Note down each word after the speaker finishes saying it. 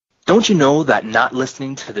Don't you know that not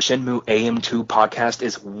listening to the Shenmue AM2 podcast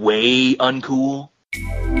is way uncool?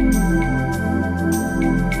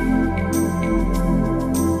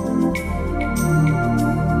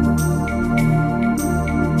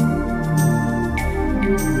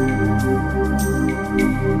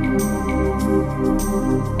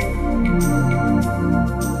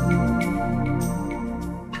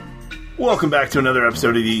 Welcome back to another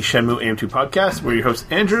episode of the Shenmue AM2 podcast. We're your hosts,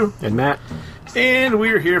 Andrew and Matt. And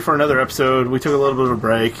we're here for another episode. We took a little bit of a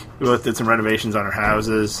break. We both did some renovations on our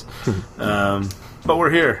houses. But we're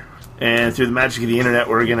here. And through the magic of the internet,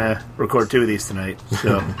 we're going to record 2 of these tonight.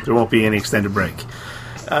 So there won't be any extended break.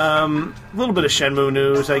 A little bit of Shenmue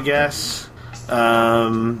news, I guess.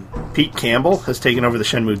 Pete Campbell has taken over the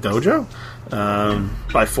Shenmue dojo.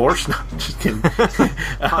 By force? No, just kidding.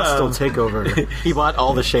 Hostile takeover. He bought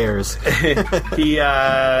all the shares.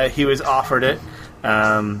 He was offered it.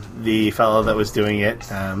 The fellow that was doing it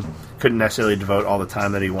couldn't necessarily devote all the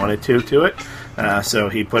time that he wanted to it. So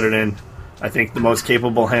he put it in, I think, the most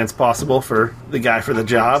capable hands possible for the guy for the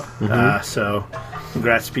job. So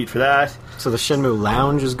congrats to Pete for that. So the Shenmue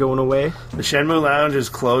Lounge is going away? The Shenmue Lounge is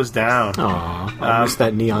closed down. Aw, I missed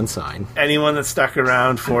that neon sign. Anyone that stuck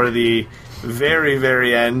around for the very,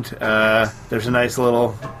 very end, there's a nice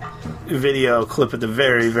little video clip at the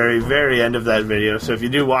very, very, very end of that video. So if you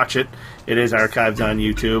do watch it, it is archived on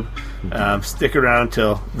YouTube. Stick around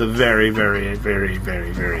till the very, very, very,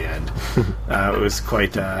 very, very end. It was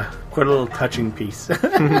quite a little touching piece. I'll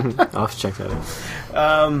have to check that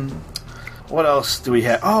out. What else do we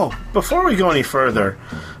have? Oh, before we go any further,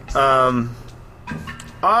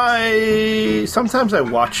 sometimes I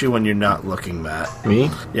watch you when you're not looking, Matt. Me?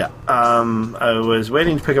 Yeah. I was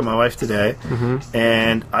waiting to pick up my wife today,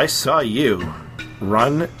 and I saw you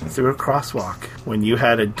run through a crosswalk when you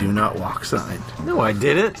had a "Do Not Walk" sign. No, I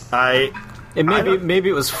didn't. Maybe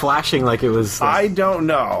it was flashing like it was. I don't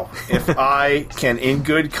know if I can, in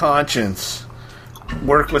good conscience,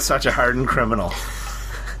 work with such a hardened criminal.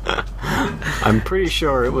 I'm pretty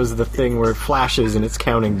sure it was the thing where it flashes and it's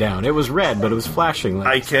counting down. It was red, but it was flashing.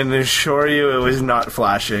 I can assure you it was not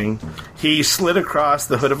flashing. He slid across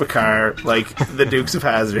the hood of a car like the Dukes of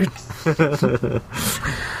Hazzard.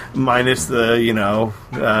 Minus the,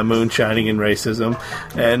 moonshining and racism.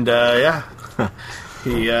 And, I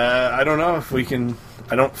don't know if we can...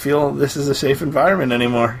 I don't feel this is a safe environment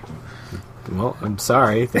anymore. Well, I'm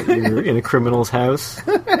sorry that you're in a criminal's house.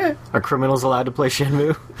 Are criminals allowed to play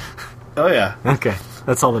Shenmue? Oh, yeah. Okay,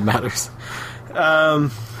 that's all that matters.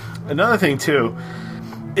 Another thing, too,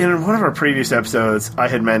 in one of our previous episodes, I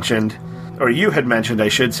had mentioned, or you had mentioned, I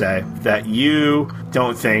should say, that you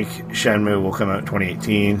don't think Shenmue will come out in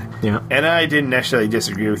 2018. Yeah. And I didn't necessarily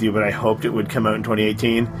disagree with you, but I hoped it would come out in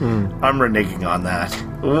 2018. I'm reneging on that.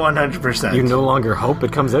 100%. You no longer hope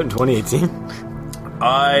it comes out in 2018?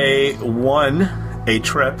 I won a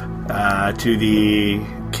trip to the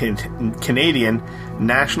Canadian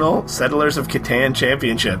National Settlers of Catan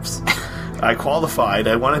Championships. I qualified.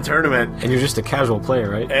 I won a tournament. And you're just a casual player,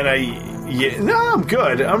 right? And I'm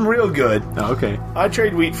good. I'm real good. Oh, okay. I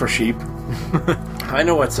trade wheat for sheep. I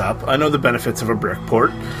know what's up. I know the benefits of a brick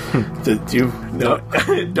port. Did you don't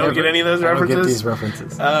get any of those references? I don't get these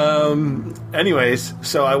references. Anyways,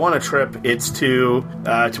 so I won a trip. It's to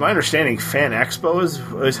my understanding, Fan Expo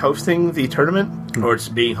is hosting the tournament, or it's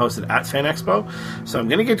being hosted at Fan Expo. So I'm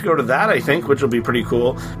going to get to go to that, I think, which will be pretty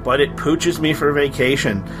cool. But it pooches me for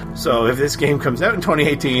vacation. So if this game comes out in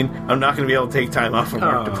 2018, I'm not going to be able to take time off from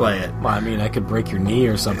work to play it. Well, I mean, I could break your knee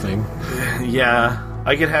or something. Yeah.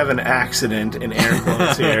 I could have an accident in air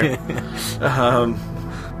quotes here.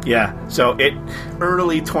 So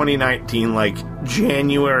early 2019, like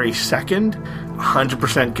January 2nd,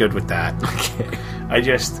 100% good with that. Okay.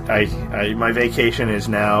 My vacation is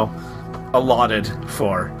now allotted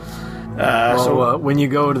for. When you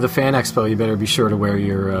go to the Fan Expo, you better be sure to wear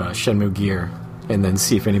your Shenmue gear. And then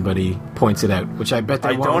see if anybody points it out, which I bet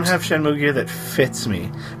they won't. I don't have Shenmue gear that fits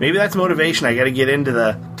me. Maybe that's motivation. I got to get into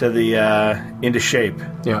into shape.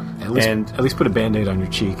 Yeah, at least put a Band-Aid on your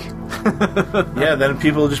cheek. Yeah, then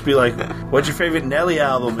people will just be like, "What's your favorite Nelly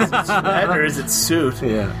album? Is it Sweat or is it Suit?"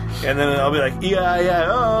 Yeah, and then I'll be like, "Yeah,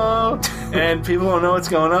 oh," and people won't know what's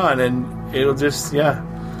going on, and it'll just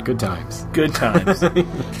good times. Good times.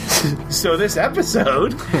 So this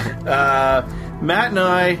episode. Matt and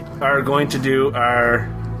I are going to do our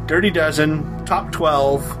Dirty Dozen Top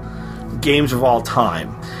 12 Games of All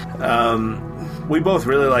Time. We both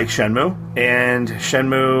really like Shenmue, and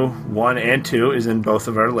Shenmue 1 and 2 is in both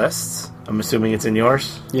of our lists. I'm assuming it's in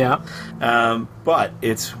yours? Yeah. But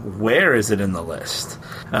it's where is it in the list?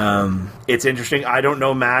 It's interesting. I don't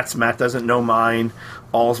know Matt's. Matt doesn't know mine.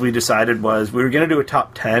 All we decided was we were going to do a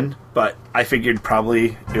top 10, but I figured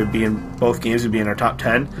probably it would be in both games would be in our top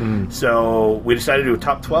 10. So we decided to do a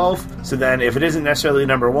top 12. So then if it isn't necessarily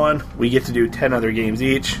number 1, we get to do 10 other games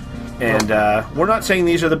each. And we're not saying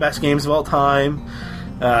these are the best games of all time.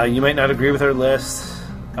 You might not agree with our list.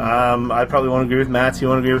 I probably won't agree with Matt's. You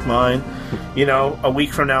won't agree with mine. You know, a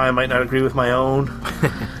week from now I might not agree with my own.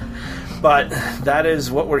 But that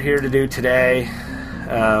is what we're here to do today.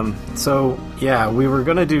 So, yeah, we were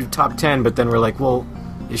going to do top 10, but then we're like, well,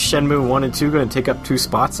 is Shenmue 1 and 2 going to take up 2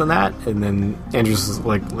 spots on that? And then Andrew's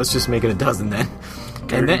like, let's just make it a dozen then.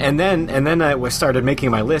 And then I started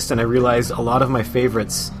making my list, and I realized a lot of my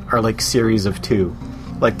favorites are like series of 2.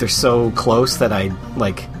 Like, they're so close that I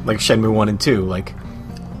like Shenmue 1 and 2. Like,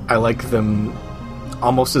 I like them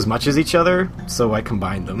almost as much as each other, so I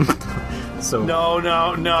combined them. So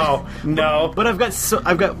no. But I've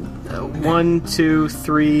got 1, 2,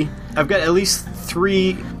 3. I've got at least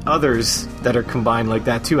 3 others that are combined like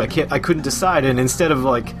that too. I couldn't decide, and instead of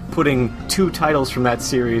like putting 2 titles from that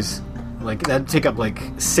series, like that'd take up like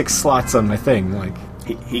 6 slots on my thing. Like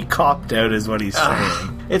he copped out, is what he's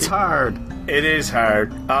saying. It's hard. It is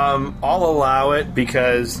hard. I'll allow it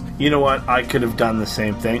because, you know what, I could have done the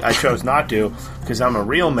same thing. I chose not to because I'm a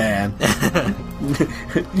real man.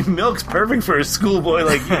 Milk's perfect for a schoolboy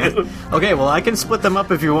like you. Okay, well, I can split them up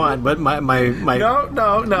if you want, but my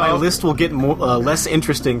No. my list will get more, less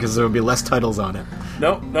interesting because there will be less titles on it.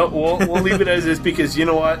 No, we'll leave it as is because, you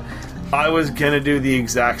know what, I was going to do the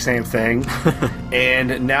exact same thing,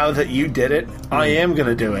 and now that you did it, I am going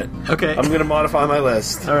to do it. Okay. I'm going to modify my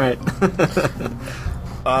list. All right.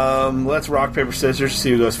 Let's rock, paper, scissors,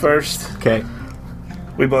 see who goes first. Okay.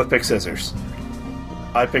 We both picked scissors.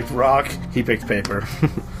 I picked rock, he picked paper.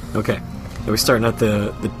 Okay. Are we starting at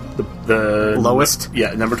the lowest?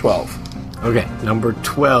 Yeah, number 12. Okay, number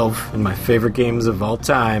 12 in my favorite games of all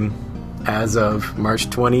time, as of March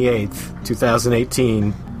 28th,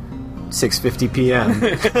 2018, 6:50 p.m.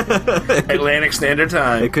 Atlantic Standard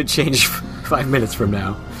Time. It could change 5 minutes from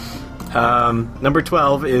now. Number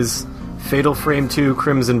 12 is Fatal Frame 2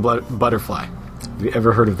 Crimson Butterfly. Have you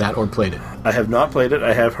ever heard of that or played it? I have not played it.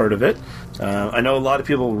 I have heard of it. I know a lot of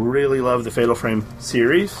people really love the Fatal Frame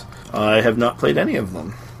series. I have not played any of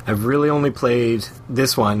them. I've really only played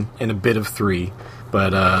this one and a bit of 3,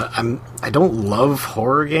 but I don't love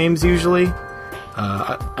horror games usually.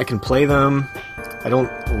 I can play them. I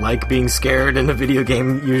don't like being scared in a video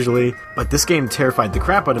game usually, but this game terrified the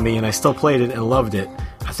crap out of me, and I still played it and loved it.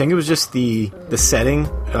 I think it was just the setting.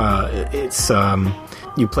 It's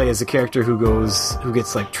you play as a character who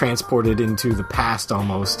gets like transported into the past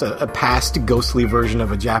almost, a past ghostly version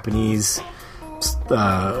of a Japanese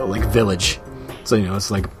like village. So, you know,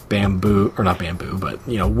 it's like bamboo, or not bamboo, but,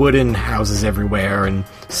 you know, wooden houses everywhere and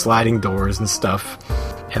sliding doors and stuff.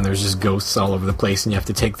 And there's just ghosts all over the place, and you have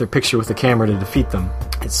to take their picture with the camera to defeat them.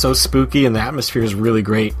 It's so spooky, and the atmosphere is really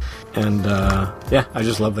great. And, yeah, I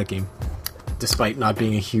just love that game, despite not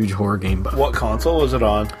being a huge horror game. But what console was it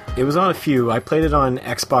on? It was on a few. I played it on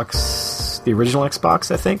Xbox, the original Xbox,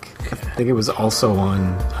 I think. I think it was also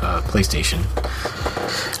on PlayStation.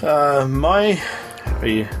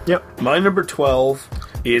 My number 12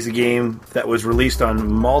 is a game that was released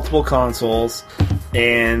on multiple consoles,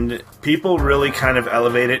 and people really kind of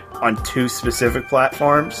elevate it on 2 specific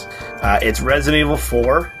platforms. It's Resident Evil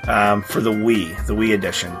 4 for the Wii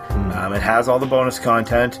edition. It has all the bonus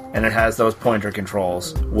content, and it has those pointer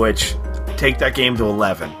controls, which take that game to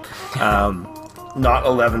 11. Not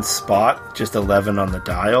 11 spot, just 11 on the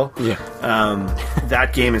dial. Yeah.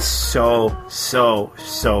 That game is so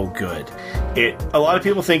good. A lot of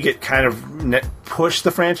people think it kind of pushed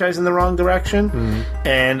the franchise in the wrong direction,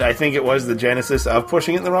 and I think it was the genesis of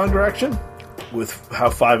pushing it in the wrong direction with how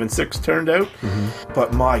 5 and 6 turned out.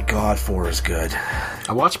 But my God, 4 is good.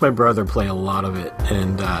 I watched my brother play a lot of it,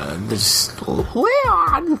 and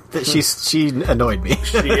she annoyed me.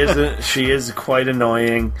 She is quite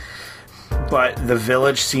annoying. But the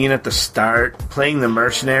village scene at the start, playing the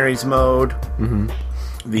mercenaries mode,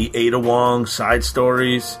 the Ada Wong side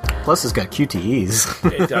stories. Plus, it's got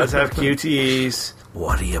QTEs. It does have QTEs.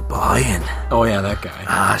 What are you buying? Oh, yeah, that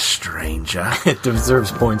guy. Stranger. It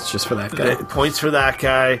deserves points just for that guy. Points for that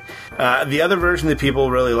guy. The other version that people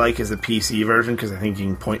really like is the PC version, because I think you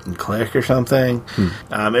can point and click or something.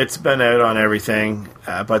 It's been out on everything,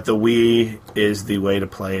 but the Wii is the way to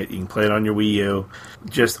play it. You can play it on your Wii U.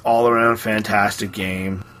 Just all-around fantastic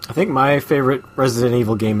game. I think my favorite Resident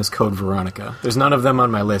Evil game is Code Veronica. There's none of them on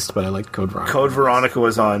my list, but I like Code Veronica. Code Veronica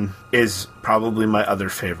is probably my other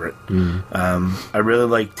favorite. I really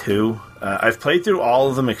like 2. I've played through all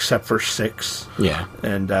of them except for 6. Yeah.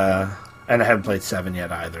 And I haven't played 7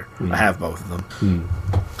 yet either. I have both of them.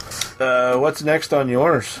 What's next on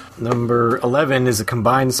yours? Number 11 is a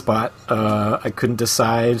combined spot. I couldn't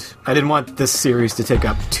decide. I didn't want this series to take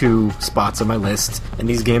up 2 spots on my list, and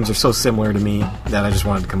these games are so similar to me that I just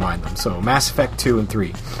wanted to combine them. So Mass Effect 2 and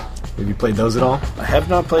 3. Have you played those at all? I have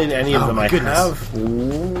not played any of them. My goodness.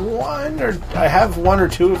 I have 1 or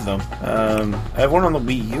 2 of them. I have one on the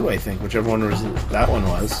Wii U, I think, whichever one that one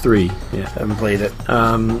was. 3, yeah. I haven't played it.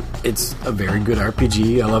 It's a very good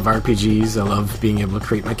RPG. I love RPGs. I love being able to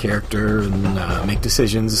create my character and make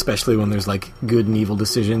decisions, especially when there's like good and evil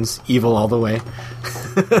decisions. Evil all the way.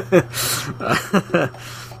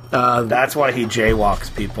 That's why he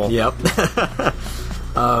jaywalks people. Yep.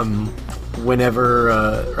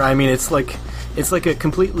 It's like a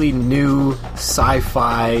completely new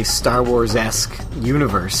sci-fi Star Wars-esque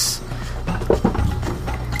universe.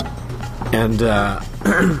 And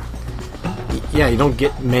yeah, you don't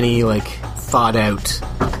get many like thought out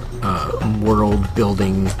world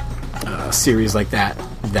building series like that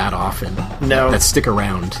often. No. That stick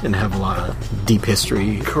around and have a lot of deep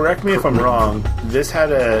history. Correct me if I'm wrong. This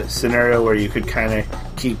had a scenario where you could kind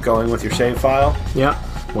of keep going with your save file. Yeah.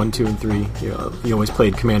 1, 2, and 3. You always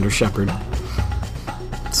played Commander Shepard,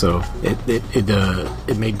 so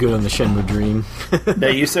it made good on the Shenmue dream. Now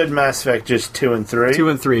you said Mass Effect just 2 and 3. 2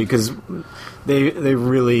 and 3 because they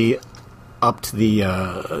really upped the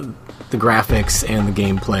graphics and the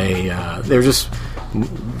gameplay. They're just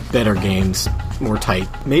better games, more tight.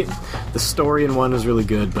 The story in 1 is really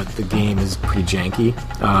good, but the game is pretty janky.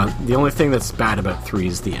 The only thing that's bad about 3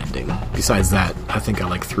 is the ending. Besides that, I think I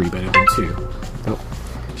like 3 better than 2. Oh.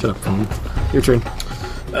 Shut up, phone. Your turn.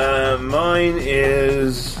 Mine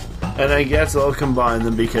is, and I guess I'll combine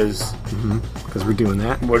them because we're doing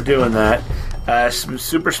that. We're doing that.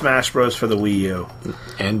 Super Smash Bros. For the Wii U.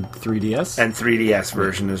 And 3DS? And 3DS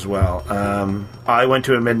version as well. I went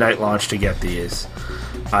to a midnight launch to get these.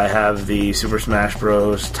 I have the Super Smash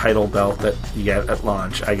Bros. Title belt that you get at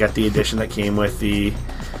launch. I got the edition that came with the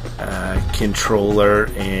controller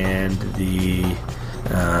and the...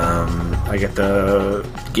 I get the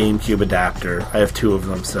GameCube adapter. I have 2 of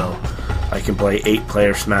them, so I can play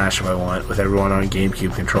 8-player Smash if I want with everyone on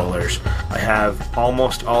GameCube controllers. I have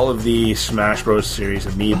almost all of the Smash Bros. Series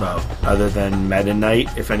amiibo, other than Meta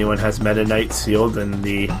Knight. If anyone has Meta Knight sealed in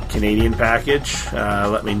the Canadian package,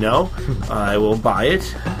 let me know. I will buy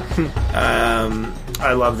it.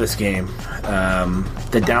 I love this game.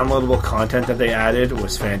 The downloadable content that they added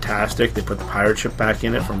was fantastic. They put the pirate ship back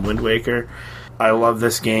in it from Wind Waker. I love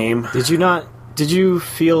this game. Did you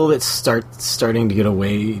feel it starting to get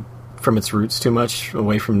away from its roots too much,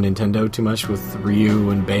 away from Nintendo too much with Ryu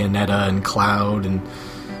and Bayonetta and Cloud? And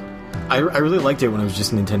I really liked it when it was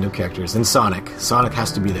just Nintendo characters and Sonic. Sonic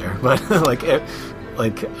has to be there, but I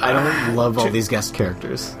don't love all these guest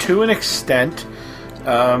characters to an extent.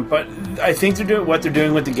 But I think what they're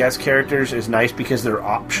doing with the guest characters is nice because they're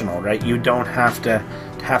optional, right? You don't have to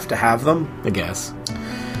have them. I guess.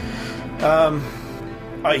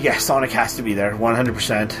 Yeah, Sonic has to be there,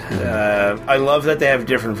 100%. I love that they have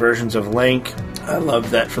different versions of Link. I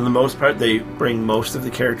love that for the most part they bring most of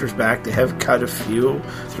the characters back. They have cut a few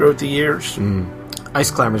throughout the years.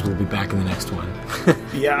 Ice Climbers will be back in the next one.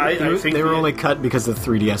 Yeah, I think they were only cut because of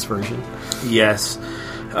the 3DS version. Yes.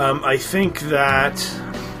 I think that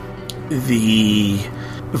the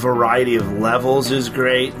variety of levels is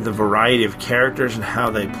great. The variety of characters and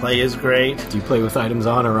how they play is great. Do you play with items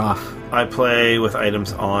on or off? I play with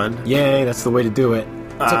items on. Yay, that's the way to do it.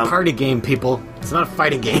 It's a party game, people. It's not a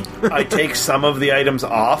fighting game. I take some of the items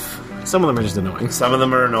off. Some of them are just annoying. Some of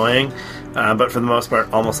them are annoying, but for the most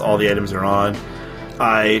part, almost all the items are on.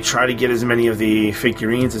 I try to get as many of the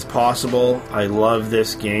figurines as possible. I love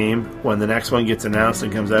this game. When the next one gets announced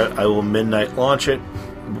and comes out, I will midnight launch it,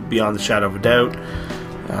 beyond the shadow of a doubt.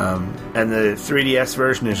 And the 3DS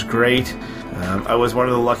version is great. I was one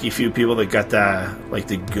of the lucky few people that got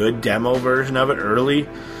the good demo version of it early.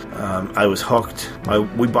 I was hooked.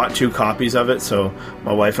 We bought 2 copies of it, so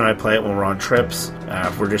my wife and I play it when we're on trips.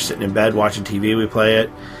 If we're just sitting in bed watching TV, we play it.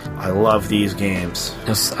 I love these games.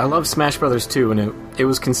 Yes, I love Smash Brothers too, and it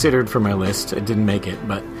was considered for my list. It didn't make it,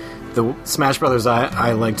 but the Smash Brothers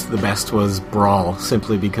I liked the best was Brawl,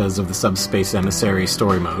 simply because of the Subspace Emissary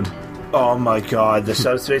story mode. Oh my god, the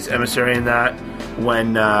Subspace Emissary in that,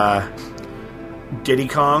 when Diddy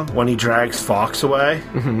Kong, when he drags Fox away,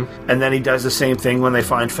 and then he does the same thing when they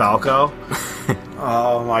find Falco.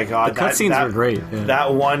 Oh my god, The cutscenes were great. Yeah.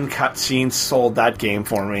 That one cutscene sold that game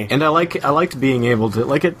for me. And I liked being able to,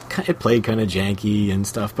 like, it played kind of janky and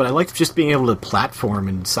stuff, but I liked just being able to platform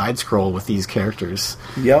and side scroll with these characters.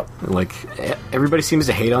 Yep. Like, everybody seems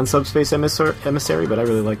to hate on Subspace Emissary, but I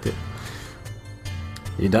really liked it.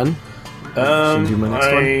 You done? Should I do my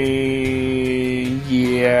next one?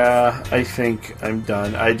 Yeah, I think I'm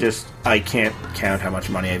done. I can't count how much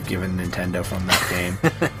money I've given Nintendo from that game.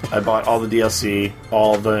 I bought all the DLC,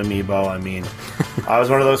 all the amiibo. I mean, I was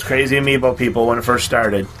one of those crazy amiibo people when it first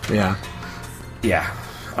started. Yeah. Yeah.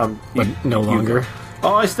 But no longer?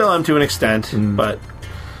 Oh, I still am to an extent, but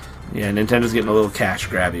yeah, Nintendo's getting a little cash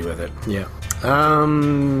grabby with it. Yeah.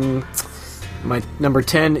 My number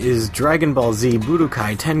 10 is Dragon Ball Z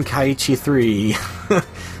Budokai Tenkaichi 3,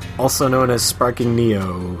 also known as Sparking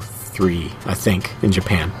Neo 3, I think, in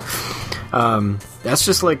Japan. That's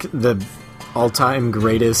just like the all-time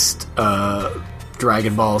greatest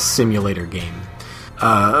Dragon Ball simulator game.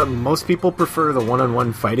 Most people prefer the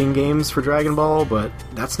one-on-one fighting games for Dragon Ball, but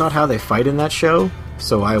that's not how they fight in that show,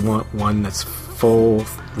 so I want one that's full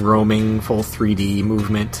roaming, full 3D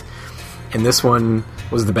movement. And this one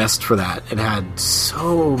was the best for that. It had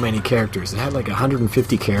so many characters. It had like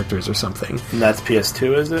 150 characters or something. And that's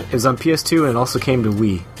PS2, is it? It was on PS2 and it also came to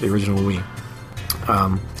Wii, the original Wii.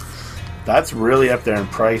 That's really up there in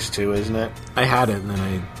price too, isn't it? I had it and then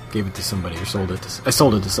I gave it to somebody or sold it to... I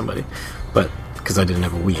sold it to somebody, but because I didn't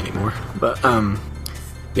have a Wii anymore. But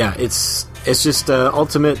yeah, it's just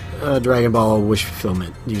ultimate Dragon Ball wish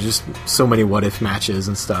fulfillment. You just so many what if matches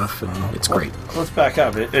and stuff, and it's great. Let's back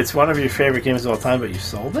up. It's one of your favorite games of all time, but you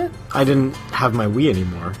sold it? I didn't have my Wii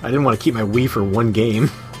anymore. I didn't want to keep my Wii for one game.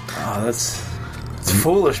 Oh, it's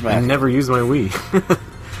foolish, man. I never used my Wii.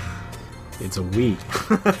 It's a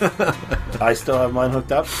Wii. I still have mine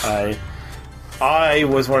hooked up. I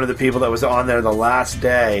was one of the people that was on there the last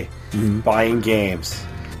day buying games.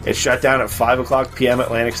 It shut down at 5 o'clock p.m.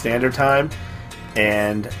 Atlantic Standard Time,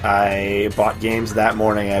 and I bought games that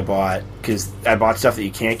morning. Because I bought stuff that you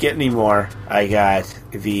can't get anymore. I got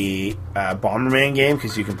the Bomberman game,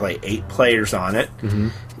 because you can play 8 players on it. Mm-hmm.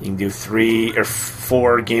 You can do 3 or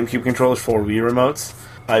 4 GameCube controllers, 4 Wii remotes.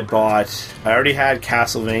 I already had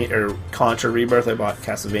Castlevania, or Contra Rebirth. I bought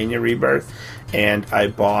Castlevania Rebirth, and I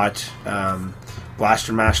bought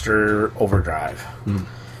Blaster Master Overdrive.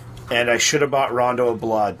 And I should have bought Rondo of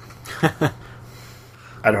Blood.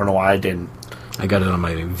 I don't know why I didn't. I got it on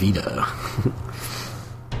my Vita.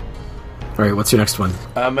 Alright, what's your next one?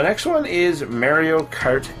 My next one is Mario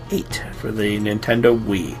Kart 8 for the Nintendo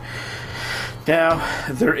Wii. Now,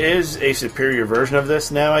 there is a superior version of this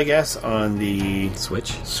now, I guess, on the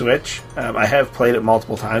Switch. I have played it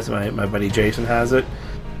multiple times. My buddy Jason has it.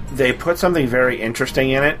 They put something very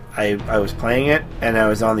interesting in it. I was playing it, and I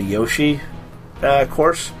was on the Yoshi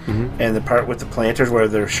course, and the part with the planters where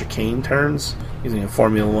there's chicane turns, using a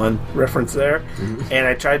Formula 1 reference there, and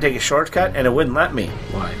I tried to take a shortcut, and it wouldn't let me.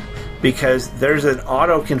 Why? Because there's an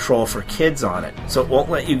auto control for kids on it, so it won't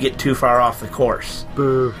let you get too far off the course.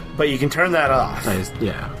 Boo. But you can turn that off.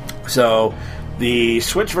 Yeah. So the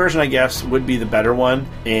Switch version, I guess, would be the better one,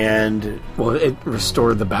 and well, it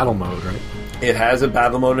restored the battle mode, right? It has a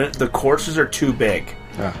battle mode in it. The courses are too big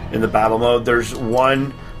in the battle mode. There's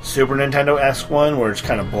one Super Nintendo-esque one where it's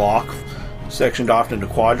kind of block sectioned off into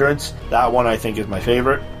quadrants. That one I think is my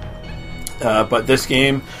favorite. But this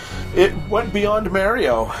game, it went beyond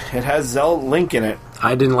Mario. It has Zelda Link in it.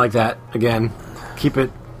 I didn't like that. Again, keep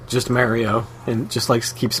it just Mario, and just like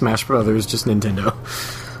keep Smash Brothers just Nintendo.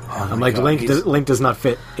 I'm like, God, Link does not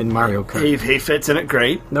fit in Mario Kart. He fits in it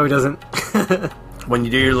great. No, he doesn't. When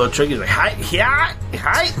you do your little trick, he's like, hi, yeah,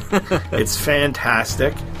 hi. It's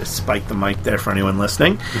fantastic. Just spike the mic there for anyone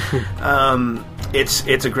listening.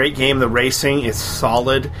 It's a great game. The racing is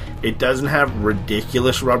solid. It doesn't have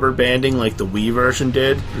ridiculous rubber banding like the Wii version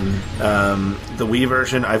did. The Wii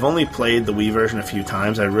version, I've only played the Wii version a few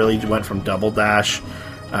times. I really went from Double Dash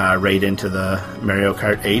right into the Mario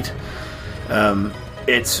Kart 8.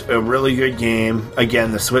 It's a really good game.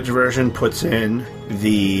 Again, the Switch version puts in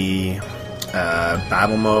the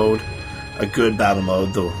battle mode, a good battle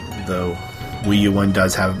mode. The Wii U one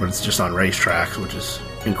does have it, but it's just on racetracks, which is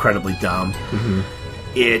incredibly dumb.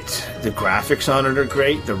 The graphics on it are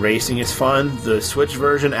great. The racing is fun. The Switch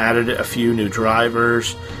version added a few new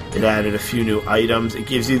drivers. It added a few new items. It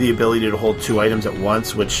gives you the ability to hold 2 items at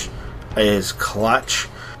once, which is clutch.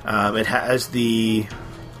 It has the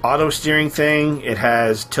auto steering thing. It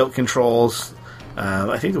has tilt controls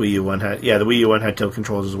I think the Wii U one had, the Wii U one had tilt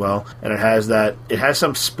controls as well, and it has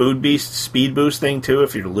some speed boost thing too.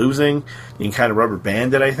 If you're losing, you can kind of rubber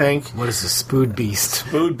band it. I think. What is a Spood Beast?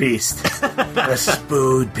 Spood Beast. The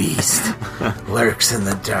Spood Beast lurks in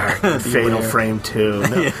the dark. Fatal Frame 2.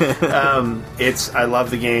 No. I love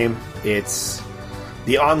the game. It's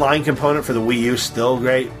the online component for the Wii U still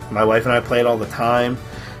great. My wife and I play it all the time.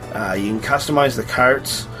 You can customize the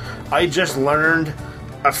carts. I just learned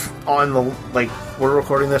we're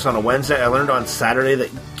recording this on a Wednesday. I learned on Saturday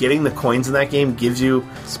that getting the coins in that game gives you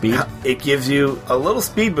speed. It gives you a little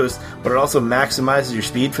speed boost, but it also maximizes your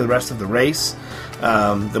speed for the rest of the race.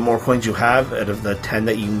 The more coins you have out of the 10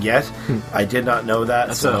 that you can get. I did not know that.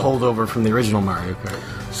 That's a holdover from the original Mario Kart.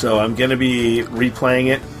 So I'm going to be replaying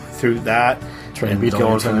it through that Trying and to beat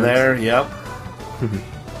going all from there. Yep.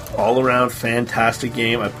 All around fantastic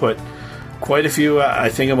game. I put quite a few. I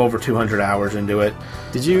think I'm over 200 hours into it.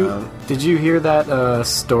 Did you hear that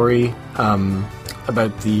story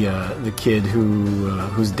about the kid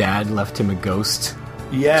whose dad left him a ghost?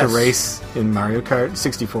 Yes. To race in Mario Kart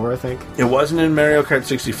 64, I think. It wasn't in Mario Kart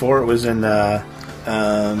 64. It was in one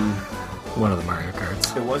of the Mario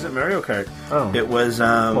Karts. It wasn't Mario Kart. Oh. It was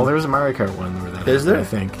well, there was a Mario Kart one where that is there? I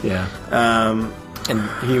think, yeah. And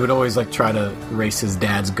he would always try to race his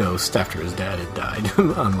dad's ghost after his dad had died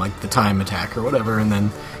on the time attack or whatever, and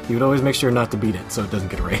then he would always make sure not to beat it so it doesn't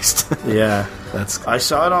get erased. Yeah, that's. I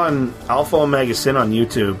saw it on Alpha Omega Sin on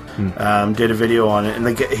YouTube. Did a video on it,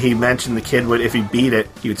 and he mentioned the kid would, if he beat it,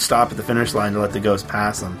 he would stop at the finish line to let the ghost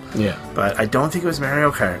pass him. Yeah, but I don't think it was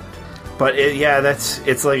Mario Kart. But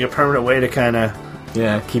it's like a permanent way to kind of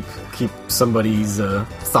keep somebody's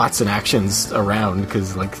thoughts and actions around,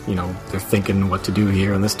 because they're thinking what to do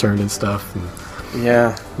here on this turn and stuff.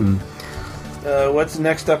 Yeah. What's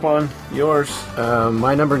next up on yours?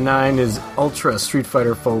 My number 9 is Ultra Street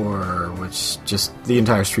Fighter 4, which just the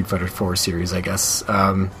entire Street Fighter 4 series, I guess.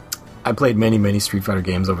 I played many Street Fighter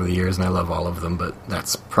games over the years, and I love all of them, but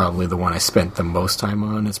that's probably the one I spent the most time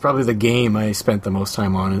on. It's probably the game I spent the most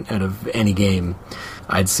time on out of any game.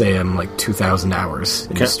 I'd say I'm 2,000 hours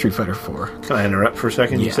in Street Fighter 4. Can I interrupt for a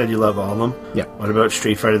second? Yeah. You said you love all of them? Yeah. What about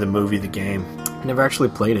Street Fighter the movie, the game? Never actually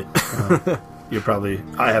played it.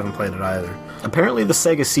 I haven't played it either. Apparently the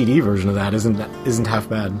Sega CD version of that isn't half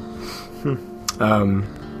bad. Do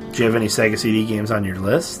you have any Sega CD games on your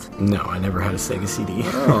list? No, I never had a Sega CD.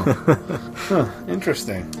 Oh.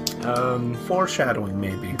 Interesting. Foreshadowing,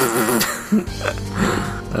 maybe.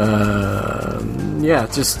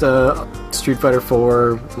 Just Street Fighter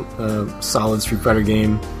 4, solid Street Fighter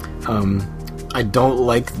game. I don't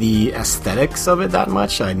like the aesthetics of it that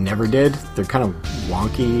much. I never did. They're kind of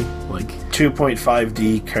wonky,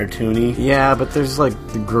 2.5D cartoony. Yeah, but there's the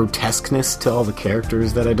grotesqueness to all the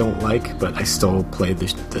characters that I don't like. But I still played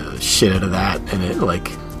the shit out of that, and it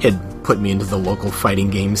put me into the local fighting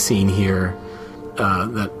game scene here.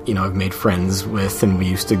 That I've made friends with, and we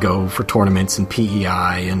used to go for tournaments in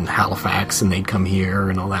PEI and Halifax, and they'd come here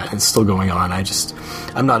and all that. And it's still going on.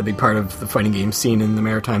 I'm not a big part of the fighting game scene in the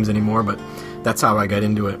Maritimes anymore, but that's how I got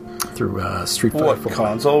into it, through Street Fighter 4. What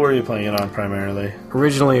console were you playing it on primarily?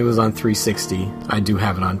 Originally it was on 360. I do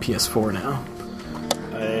have it on PS4 now.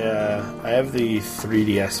 I have the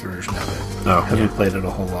 3DS version of it. Oh, I haven't played it a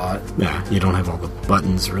whole lot. Yeah, you don't have all the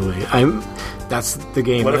buttons, really. That's the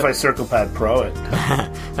game. What if I Circle Pad Pro it?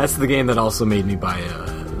 That's the game that also made me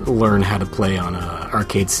learn how to play on a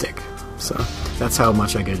arcade stick. So that's how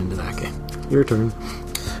much I get into that game. Your turn.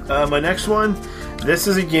 My next one, this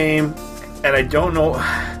is a game, and I don't know,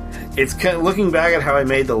 it's kind of, looking back at how I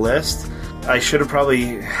made the list, I should have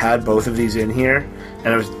probably had both of these in here, and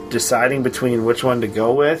I was deciding between which one to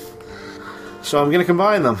go with, so I'm going to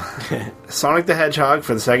combine them. Sonic the Hedgehog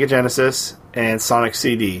for the Sega Genesis, and Sonic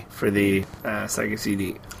CD for the Sega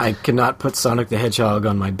CD. I cannot put Sonic the Hedgehog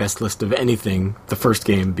on my best list of anything, the first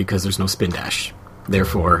game, because there's no spin dash.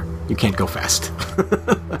 Therefore, you can't go fast.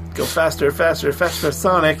 Go faster,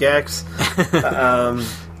 Sonic X.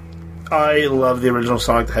 I love the original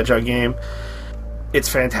Sonic the Hedgehog game. It's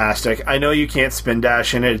fantastic. I know you can't spin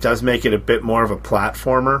dash in it. It does make it a bit more of a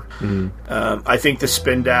platformer. I think the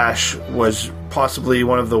spin dash was possibly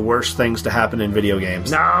one of the worst things to happen in video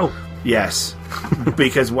games. No! Yes.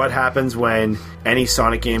 Because what happens when any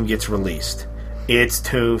Sonic game gets released? It's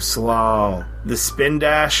too slow. The spin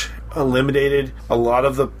dash eliminated a lot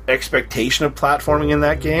of the expectation of platforming in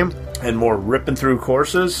that game and more ripping through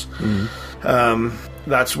courses.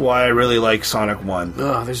 That's why I really like Sonic 1.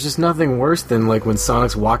 Oh, there's just nothing worse than when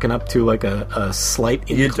Sonic's walking up to a slight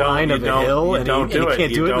incline of a hill and he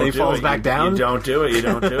can't do it and he falls back down. You don't do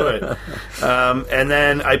it. And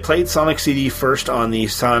then I played Sonic CD first on the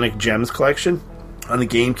Sonic Gems collection. on the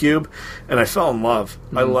GameCube, and I fell in love.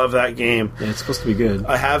 I love that game. Yeah, it's supposed to be good.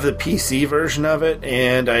 I have the PC version of it,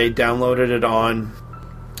 and I downloaded it on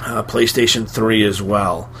PlayStation 3 as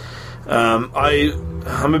well.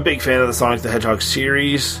 I'm a big fan of the Sonic the Hedgehog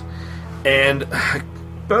series, and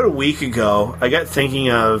about a week ago, I got thinking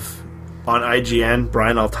of, on IGN,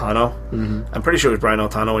 Brian Altano. Mm-hmm. I'm pretty sure it was Brian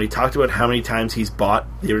Altano, when he talked about how many times he's bought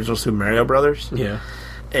the original Super Mario Brothers. Yeah.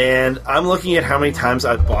 And I'm looking at how many times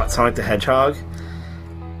I've bought Sonic the Hedgehog.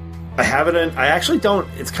 I have it in... I actually don't...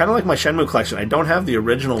 It's kind of like my Shenmue collection. I don't have the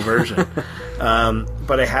original version.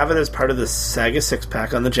 But I have it as part of the Sega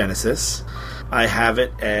 6-pack on the Genesis. I have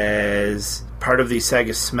it as part of the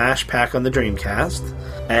Sega Smash Pack on the Dreamcast.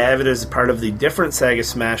 I have it as part of the different Sega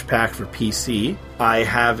Smash Pack for PC. I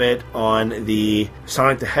have it on the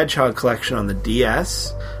Sonic the Hedgehog collection on the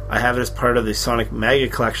DS. I have it as part of the Sonic Mega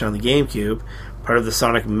collection on the GameCube. Part of the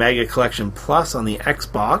Sonic Mega Collection Plus on the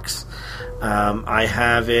Xbox. I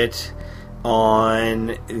have it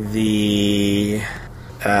on the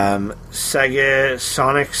Sega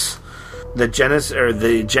Sonics, the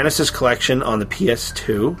Genesis collection on the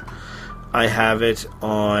PS2. I have it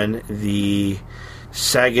on the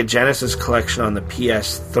Sega Genesis collection on the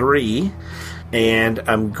PS3, and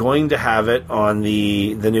I'm going to have it on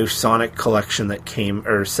the new Sonic collection that came,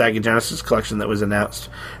 or Sega Genesis collection that was announced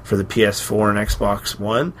for the PS4 and Xbox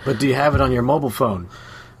One. But do you have it on your mobile phone?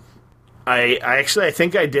 I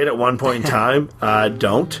think I did at one point in time.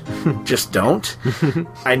 Don't. Just don't.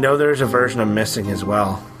 I know there's a version I'm missing as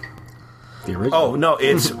well. The original? Oh, no,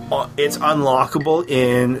 it's unlockable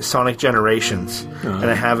in Sonic Generations. And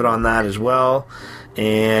I have it on that as well.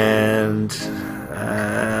 And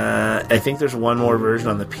I think there's one more version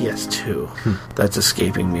on the PS2 that's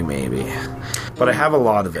escaping me, maybe. But I have a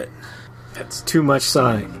lot of it. That's too much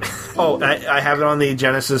Sonic. Oh, I have it on the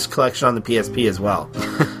Genesis collection on the PSP as well.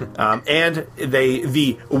 And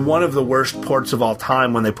the one of the worst ports of all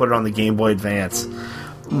time when they put it on the Game Boy Advance.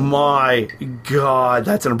 My God,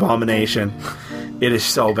 that's an abomination. It is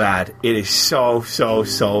so bad. It is so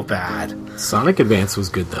bad. Sonic Advance was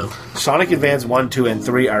good, though. Sonic Advance 1, 2, and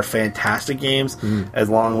 3 are fantastic games,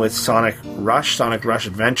 along with Sonic Rush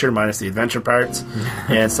Adventure, minus the adventure parts,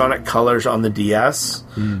 and Sonic Colors on the DS.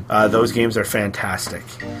 Those games are fantastic.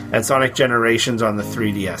 And Sonic Generations on the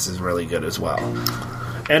 3DS is really good as well.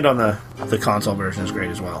 And on the console version is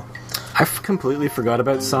great as well. I completely forgot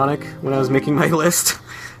about Sonic when I was making my list.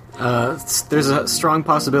 There's a strong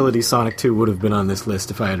possibility Sonic 2 would have been on this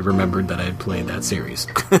list if I had remembered that I had played that series.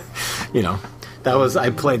 I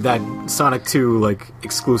played that Sonic 2 like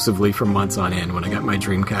exclusively for months on end when I got my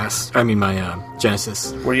Dreamcast. I mean my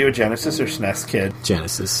Genesis. Were you a Genesis or SNES kid?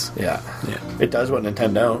 Genesis. Yeah. It does what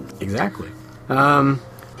Nintendo. Exactly.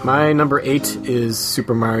 My number 8 is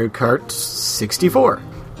Super Mario Kart 64.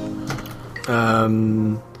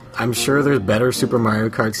 I'm sure there's better Super Mario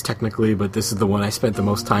Karts technically, but this is the one I spent the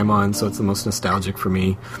most time on, so it's the most nostalgic for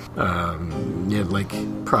me.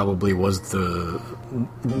 Probably was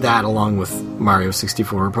that along with Mario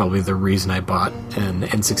 64, probably the reason I bought an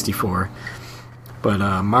N64.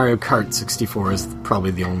 But Mario Kart 64 is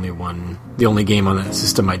probably the only game on that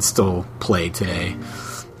system I'd still play today.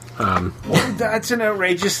 That's an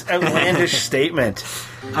outlandish statement.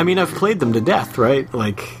 I mean, I've played them to death, right?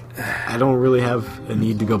 Like, I don't really have a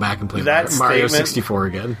need to go back and play Mario 64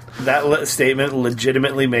 again. That statement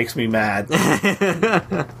legitimately makes me mad.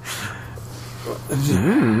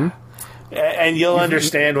 And you'll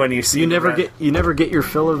understand when you see. You never get your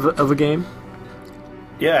fill of a game.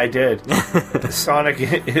 Yeah, I did. Sonic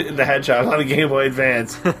the Hedgehog on the Game Boy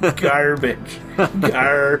Advance. Garbage.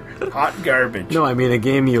 Hot garbage. No, I mean a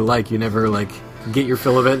game you like. You never get your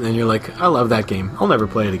fill of it, and then you're like, I love that game. I'll never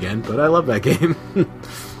play it again, but I love that game.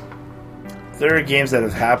 There are games that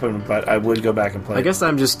have happened, but I would go back and play. I guess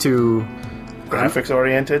I'm just too graphics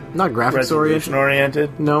oriented. Not graphics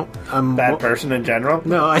oriented. No, I'm bad person in general.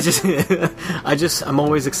 No, I'm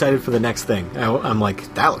always excited for the next thing. I'm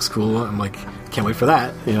like, that looks cool. I'm like, can't wait for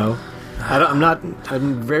that. I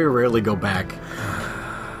very rarely go back,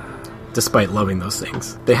 despite loving those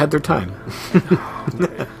things. They had their time.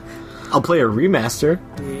 I'll play a remaster.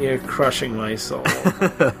 You're crushing my soul.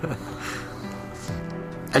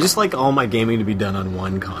 I just like all my gaming to be done on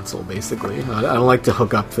one console, basically. I don't like to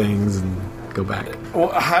hook up things and go back. Well,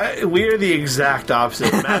 we are the exact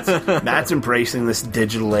opposite. Matt's embracing this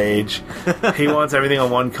digital age. He wants everything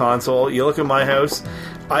on one console. You look at my house,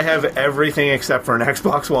 I have everything except for an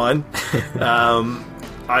Xbox One.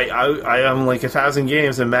 I am like 1,000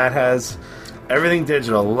 games, and Matt has everything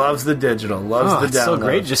digital. Loves the digital. Loves the download. So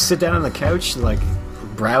great. Just sit down on the couch,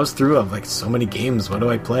 browse through. I'm like, so many games. What do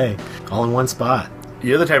I play? All in one spot.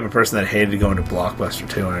 You're the type of person that hated going to Blockbuster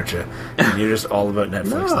too, aren't you? And you're just all about Netflix.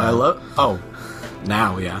 No, now. I love. Oh,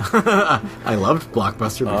 now, yeah. I loved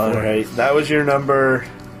Blockbuster before. All right, that was your number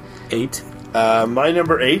 8. My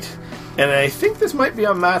number 8, and I think this might be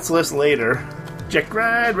on Matt's list later. Jet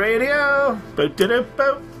Ride Radio.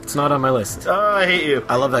 Boop-de-doop-boop. It's not on my list. Oh, I hate you.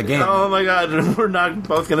 I love that game. Oh my god, we're not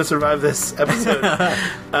both going to survive this episode. I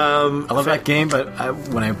love that game, but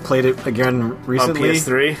when I played it again recently on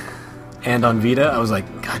PS3 and on Vita, I was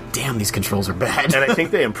like, God damn, these controls are bad. and I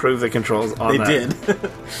think they improved the controls on that. They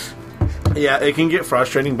did. Yeah, it can get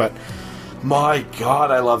frustrating, but my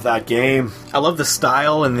god, I love that game. I love the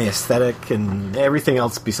style and the aesthetic and everything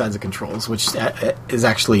else besides the controls, which is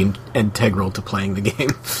actually integral to playing the game.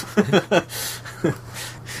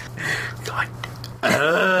 God.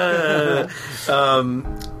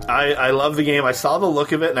 I love the game. I saw the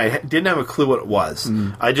look of it, and I didn't have a clue what it was.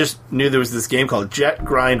 I just knew there was this game called Jet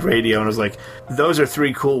Grind Radio, and I was like, those are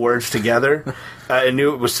 3 cool words together. I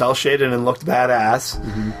knew it was cel-shaded and looked badass.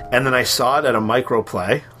 And then I saw it at a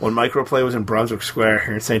Microplay, when Microplay was in Brunswick Square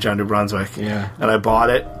here in St. John, New Brunswick. Yeah. And I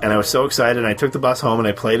bought it, and I was so excited, and I took the bus home, and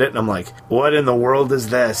I played it, and I'm like, what in the world is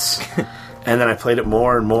this? And then I played it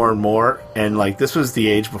more and more and more, and like this was the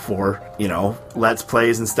age before, Let's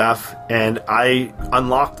Plays and stuff, and I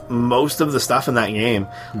unlocked most of the stuff in that game,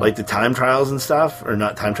 like the time trials and stuff, or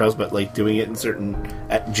not time trials, but like doing it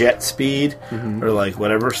at jet speed, or like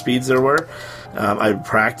whatever speeds there were. I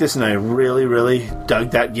practiced, and I really, really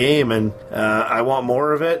dug that game, and I want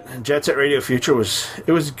more of it. Jet Set Radio Future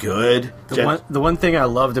was good. The one thing I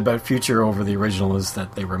loved about Future over the original is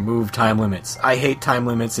that they removed time limits. I hate time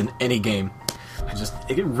limits in any game.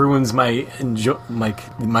 It ruins my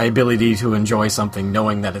ability to enjoy something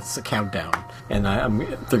knowing that it's a countdown, and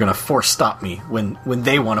they're gonna force stop me when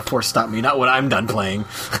they want to force stop me, not when I'm done playing.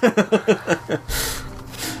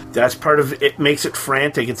 That's part of it. Makes it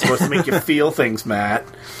frantic. It's supposed to make you feel things, Matt.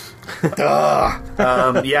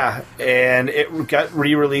 Yeah, and it got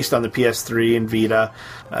re-released on the PS3 and Vita,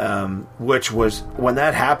 which was, when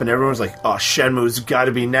that happened, everyone was like, oh, Shenmue's got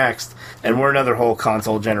to be next. And we're another whole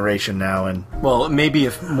console generation now. And well, maybe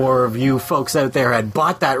if more of you folks out there had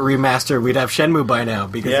bought that remaster, we'd have Shenmue by now,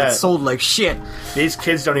 because it sold like shit. These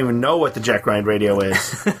kids don't even know what the Jet Grind Radio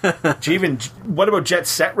is. What about Jet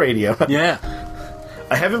Set Radio? Yeah.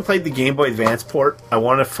 I haven't played the Game Boy Advance port. I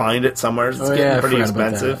want to find it somewhere. It's getting pretty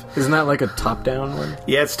expensive. Isn't that like a top-down one?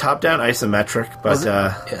 Yeah, it's top-down isometric, but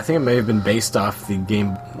I think it may have been based off the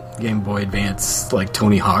Game Boy Advance, like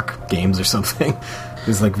Tony Hawk games or something. It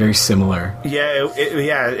was like very similar. Yeah,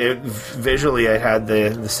 visually it had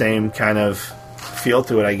the same kind of feel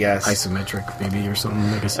to it, I guess. Isometric, maybe, or something.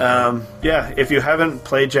 I guess. Yeah, if you haven't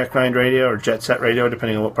played Jet Grind Radio or Jet Set Radio,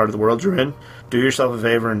 depending on what part of the world you're in, do yourself a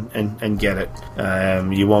favor and get it.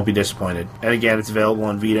 You won't be disappointed. And again, it's available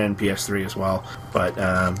on Vita and PS3 as well. But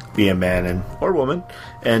be a man or woman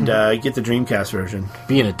and get the Dreamcast version.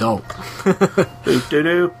 Be an adult. Boop doo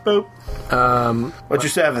doo boop. What's your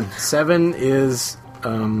 7? 7 is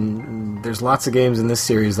there's lots of games in this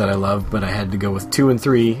series that I love, but I had to go with 2 and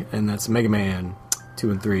 3, and that's Mega Man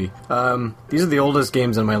 2 and 3. These are the oldest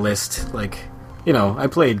games on my list. Like, I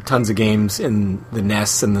played tons of games in the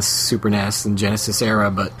NES and the Super NES and Genesis era,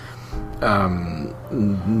 but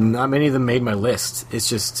not many of them made my list. It's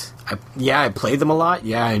just, I played them a lot.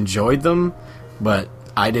 Yeah, I enjoyed them, but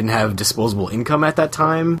I didn't have disposable income at that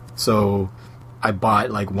time, so I bought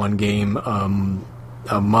like one game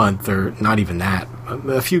a month, or not even that,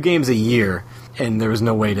 a few games a year, and there was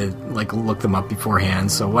no way to like look them up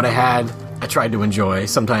beforehand. So what I had, I tried to enjoy.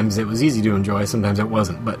 Sometimes it was easy to enjoy, sometimes it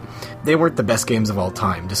wasn't, but they weren't the best games of all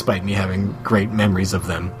time, despite me having great memories of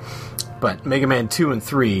them. But Mega Man 2 and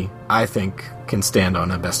 3, I think, can stand on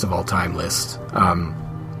a best of all time list.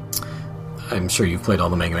 I'm sure you've played all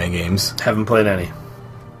the Mega Man games. Haven't played any.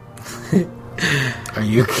 Are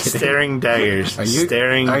you kidding? Staring daggers. Are you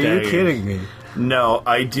kidding me? No,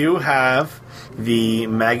 I do have the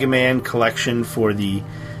Mega Man collection for the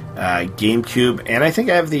GameCube, and I think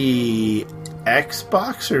I have the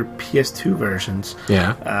Xbox or PS2 versions.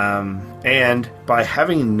 Yeah. And by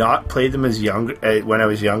having not played them when I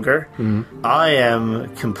was younger, I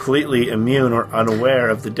am completely immune or unaware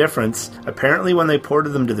of the difference. Apparently, when they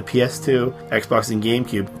ported them to the PS2, Xbox, and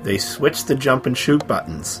GameCube, they switched the jump and shoot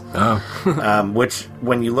buttons. Oh. Which,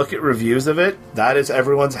 when you look at reviews of it, that is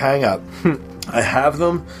everyone's hang-up. I have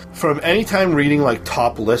them from any time reading like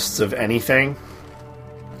top lists of anything.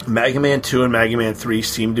 Mega Man 2 and Mega Man 3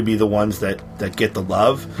 seem to be the ones that get the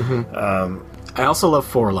love. I also love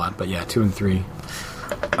 4 a lot, but yeah, 2 and 3.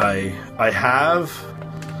 I have...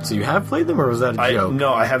 So you have played them, or was that a joke?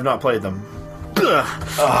 No, I have not played them.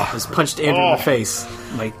 Just punched Andrew in the face.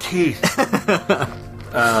 My teeth.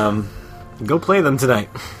 Go play them tonight.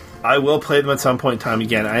 I will play them at some point in time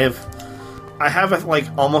again. I have like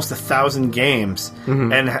almost 1,000 games,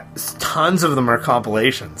 and tons of them are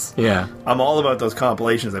compilations. Yeah. I'm all about those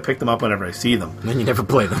compilations. I pick them up whenever I see them. And then you never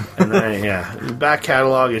play them. And then, the back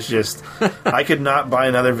catalog is just... I could not buy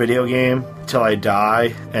another video game till I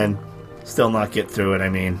die and still not get through it. I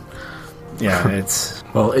mean, it's...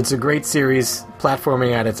 Well, it's a great series,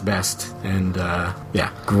 platforming at its best, and,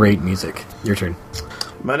 great music. Your turn.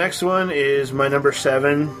 My next one is my number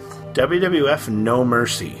 7, WWF No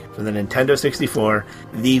Mercy for the Nintendo 64,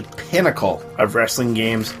 the pinnacle of wrestling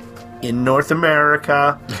games in North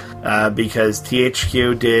America, because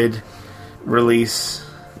THQ did release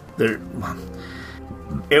their...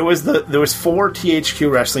 there was 4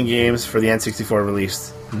 THQ wrestling games for the N64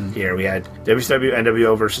 released here. We had WCW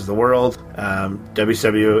NWO vs. the World,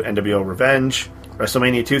 WCW NWO Revenge,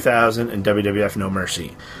 WrestleMania 2000, and WWF No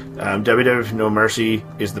Mercy. WWF No Mercy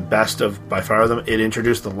is the best of, by far, them. It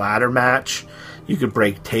introduced the ladder match. You could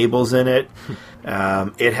break tables in it.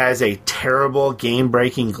 It has a terrible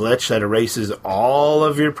game-breaking glitch that erases all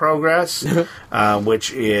of your progress,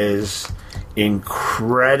 which is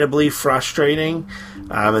incredibly frustrating.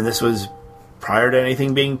 And this was prior to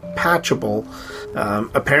anything being patchable.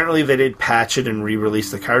 Apparently they did patch it and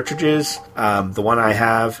re-release the cartridges. The one I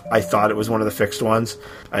have, I thought it was one of the fixed ones.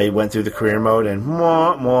 I went through the career mode and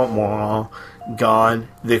gone.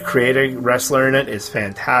 The creator wrestler in it is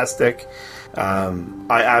fantastic.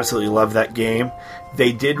 I absolutely love that game.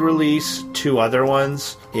 They did release 2 other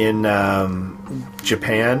ones in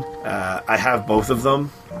Japan. I have both of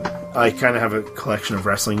them. I kind of have a collection of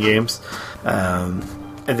wrestling games.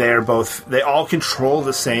 And they all control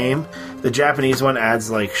the same. The Japanese one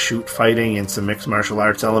adds like shoot fighting and some mixed martial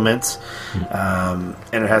arts elements. And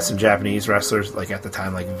it has some Japanese wrestlers, like at the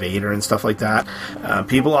time, like Vader and stuff like that.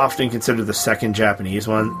 People often consider the second Japanese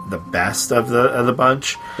one the best of the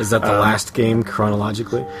bunch. Is that the last game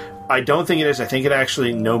chronologically? I don't think it is. I think it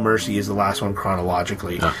actually, No Mercy is the last one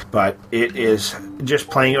chronologically. Oh. But it is just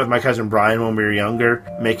playing it with my cousin Brian when we were younger,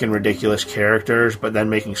 making ridiculous characters, but then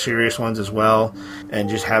making serious ones as well, and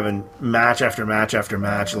just having match after match after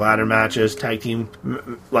match, ladder matches, tag team,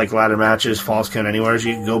 like ladder matches, Falls Count Anywhere.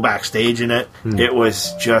 You can go backstage in it. It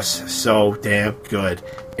was just so damn good.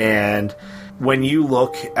 And when you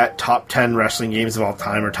look at top 10 wrestling games of all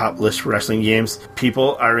time, or top list wrestling games,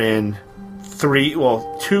 people are in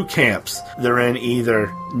 2 camps. They're in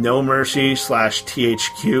either No Mercy /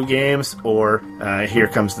 THQ games, or Here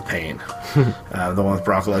Comes the Pain. The one with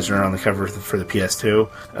Brock Lesnar on the cover for the PS2.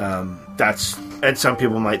 And some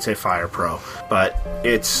people might say Fire Pro, but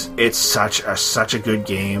it's such a good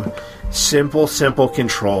game. Simple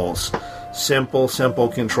controls. Simple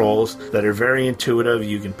controls that are very intuitive.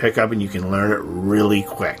 You can pick up and you can learn it really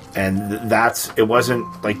quick. And it wasn't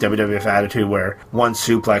like WWF Attitude where one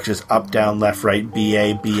suplex is up, down, left, right,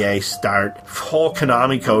 BA, start. Whole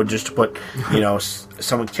Konami code just to put,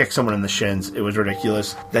 someone kick someone in the shins. It was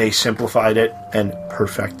ridiculous. They simplified it and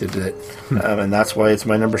perfected it. And that's why it's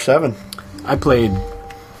my number 7. I played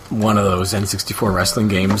one of those N64 wrestling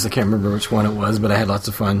games. I can't remember which one it was, but I had lots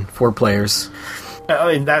of fun. 4 players.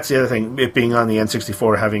 I mean, that's the other thing. It being on the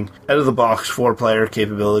N64, having out-of-the-box 4-player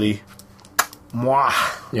capability. Mwah!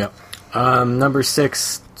 Yep. Number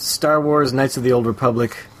 6, Star Wars Knights of the Old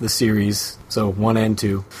Republic, the series. So 1 and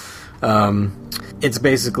 2. It's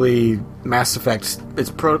basically Mass Effect.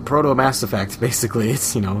 It's proto Mass Effect, basically.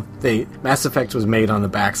 It's, Mass Effect was made on the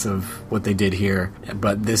backs of what they did here,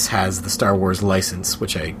 but this has the Star Wars license,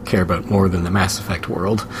 which I care about more than the Mass Effect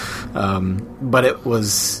world. But it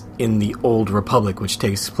was in the Old Republic, which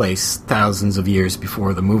takes place thousands of years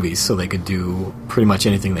before the movies, so they could do pretty much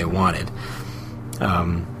anything they wanted.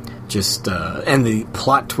 And the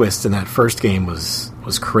plot twist in that first game was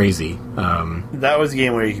crazy. That was a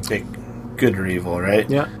game where you could pick good or evil, right?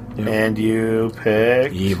 Yeah. Yep. And you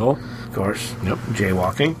pick evil, of course. Yep.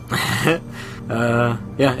 Jaywalking.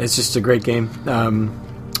 It's just a great game.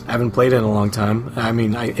 I haven't played it in a long time. I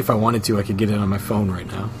mean, if I wanted to, I could get it on my phone right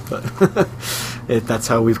now. But that's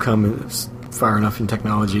how we've come far enough in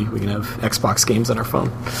technology. We can have Xbox games on our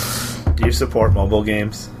phone. Do you support mobile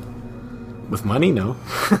games? With money, no.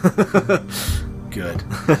 Good.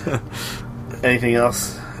 Anything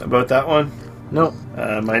else about that one? No.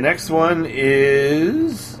 My next one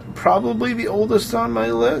is probably the oldest on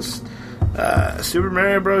my list. Super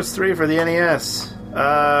Mario Bros. 3 for the NES.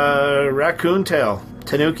 Raccoon Tail.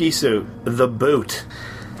 Tanuki Suit. The Boot.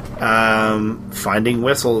 Finding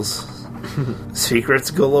Whistles.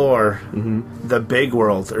 Secrets galore. Mm-hmm. The Big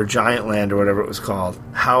World, or Giant Land, or whatever it was called.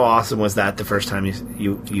 How awesome was that the first time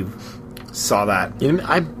you saw that? You know,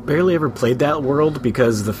 I barely ever played that world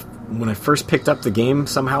because when I first picked up the game,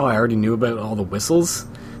 somehow I already knew about all the whistles,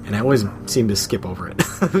 and I always seemed to skip over it,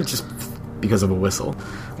 just because of a whistle.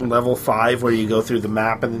 Level 5, where you go through the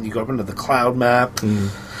map, and then you go up into the cloud map.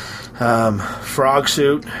 Frog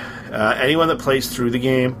suit. Anyone that plays through the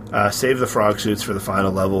game, save the frog suits for the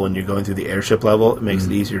final level when you're going through the airship level. It makes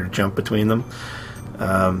it easier to jump between them.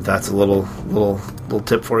 That's a little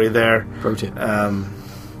tip for you there. Pro tip.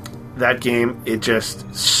 That game, it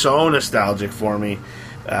just so nostalgic for me.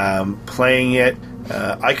 Playing it,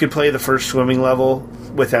 I could play the first swimming level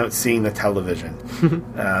without seeing the television,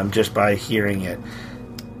 just by hearing it.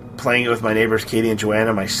 Playing it with my neighbors Katie and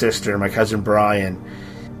Joanna, my sister, my cousin Brian.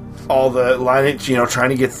 All the lineage, trying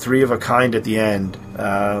to get 3 of a kind at the end.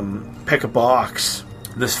 Pick a box.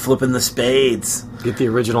 This flipping the spades. Get the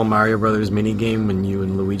original Mario Brothers minigame when you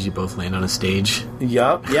and Luigi both land on a stage.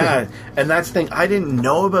 Yup, yeah. And that's the thing, I didn't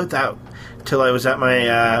know about that till I was at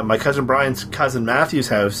my cousin Brian's cousin Matthew's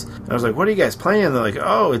house. I was like, what are you guys playing? And they're like,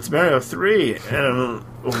 oh, it's Mario 3.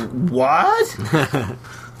 And what?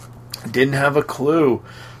 Didn't have a clue.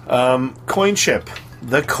 Coin ship.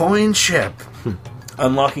 The coin ship.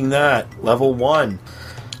 Unlocking that. Level 1.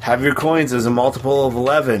 Have your coins as a multiple of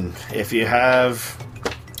 11. If you have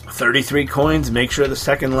 33 coins, make sure the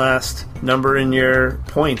second last number in your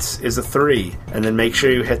points is a 3. And then make sure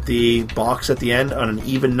you hit the box at the end on an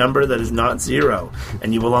even number that is not 0.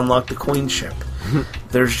 And you will unlock the coin ship.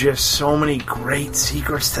 There's just so many great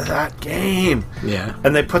secrets to that game. Yeah.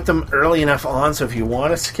 And they put them early enough on, so if you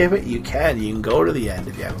want to skip it, you can. You can go to the end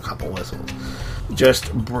if you have a couple whistles.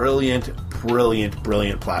 Just brilliant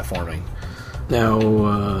platforming. Now,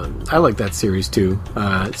 I like that series too.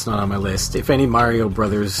 It's not on my list. If any Mario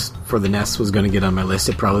Brothers for the NES was going to get on my list,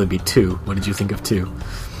 it'd probably be 2. What did you think of 2? You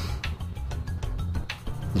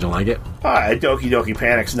don't like it? Doki Doki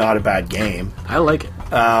Panic's not a bad game. I like it.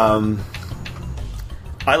 I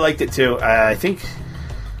liked it too. I think...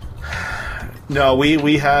 No,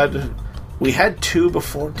 we had 2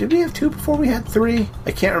 before. Did we have 2 before we had 3?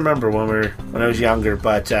 I can't remember when I was younger,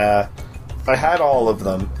 but I had all of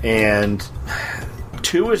them, and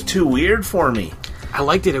 2 was too weird for me. I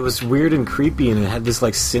liked it. It was weird and creepy, and it had this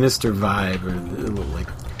sinister vibe,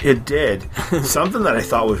 It did. Something that I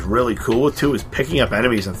thought was really cool with 2 was picking up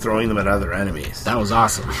enemies and throwing them at other enemies. That was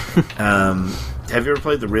awesome. Have you ever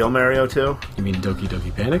played the real Mario 2? You mean Doki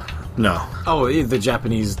Doki Panic? No. Oh, the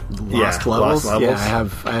Japanese Lost Levels? Yeah,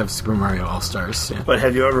 I have Super Mario All-Stars. Yeah. But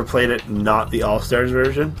have you ever played it not the All-Stars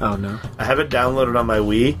version? Oh, no. I have it downloaded on my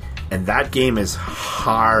Wii, and that game is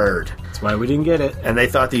hard. That's why we didn't get it. And they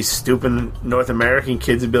thought these stupid North American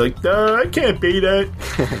kids would be like, I can't beat it.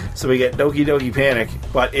 So we get Doki Doki Panic.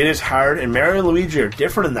 But it is hard, and Mario and Luigi are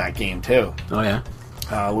different in that game, too. Oh, yeah?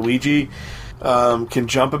 Luigi can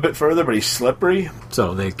jump a bit further, but he's slippery.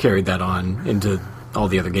 So they carried that on into all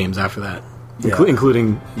the other games after that, Yeah.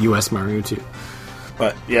 including US Mario 2.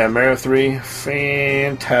 But, yeah, Mario 3,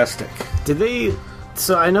 fantastic. Did they...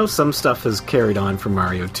 So I know some stuff has carried on from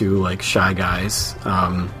Mario 2, like Shy Guys.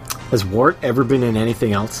 Has Wart ever been in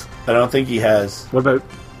anything else? I don't think he has. What about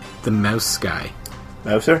the Mouse guy?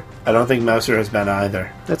 Mouser? I don't think Mouser has been either.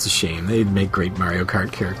 That's a shame. They'd make great Mario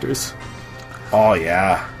Kart characters. Oh,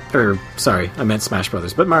 yeah. Or, sorry, I meant Smash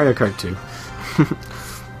Brothers, but Mario Kart 2.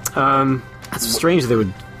 It's strange they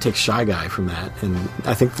would take Shy Guy from that, and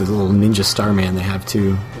I think the little Ninja Starman they have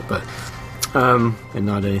too, but and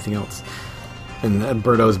not anything else. And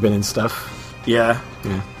Birdo's been in stuff. Yeah.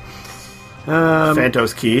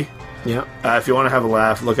 Phantos Key. Yeah. If you want to have a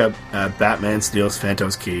laugh, look up Batman Steals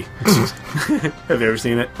Phantos Key. Have you ever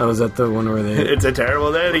seen it? Oh, is that the one where they... It's a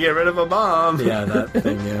terrible day to get rid of a bomb. Yeah, that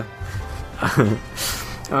thing, yeah.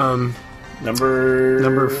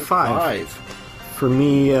 Number 5. For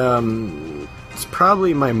me, it's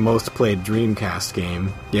probably my most played Dreamcast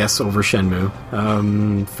game. Yes, over Shenmue.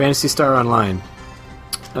 Phantasy Star Online.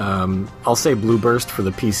 I'll say Blue Burst for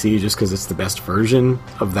the PC just because it's the best version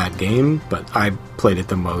of that game, but I played it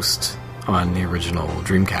the most on the original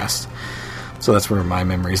Dreamcast. So that's where my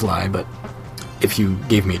memories lie, but if you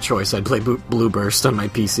gave me a choice, I'd play Blue Burst on my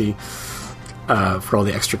PC for all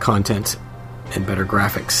the extra content and better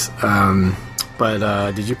graphics.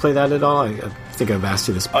 But did you play that at all? I think I've asked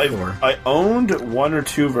you this before. I owned 1 or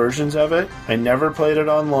 2 versions of it. I never played it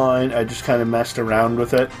online. I just kind of messed around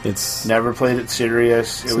with it. It's never played it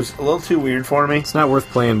serious. It was a little too weird for me. It's not worth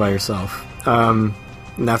playing by yourself. And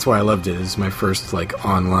that's why I loved it. It was my first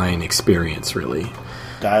online experience, really.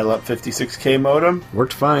 Dial-up 56K modem.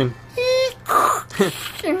 Worked fine.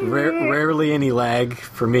 Rarely any lag,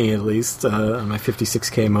 for me at least, on my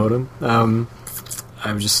 56K modem.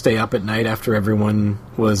 I would just stay up at night after everyone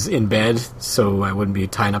was in bed, so I wouldn't be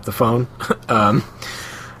tying up the phone. I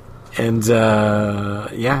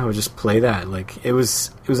would just play that. Like it was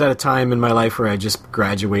at a time in my life where I just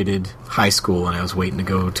graduated high school and I was waiting to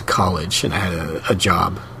go to college, and I had a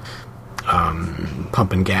job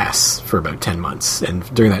pumping gas for about 10 months. And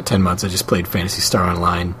during that 10 months, I just played Phantasy Star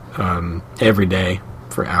Online every day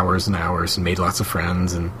for hours and hours and made lots of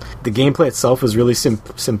friends. And the gameplay itself was really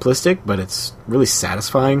simplistic, but it's really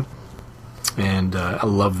satisfying. And I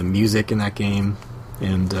love the music in that game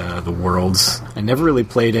and the worlds. I never really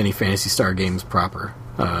played any Phantasy Star games proper,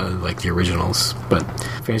 like the originals, but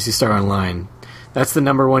Phantasy Star Online, that's the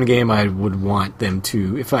number one game I would want them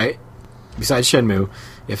to, besides Shenmue,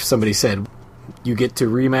 if somebody said, you get to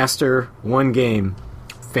remaster one game,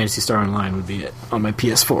 Phantasy Star Online would be it on my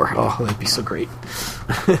PS4. Oh, that'd be so great.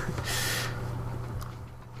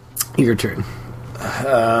 Your turn.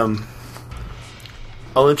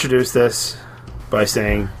 I'll introduce this by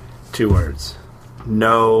saying 2 words.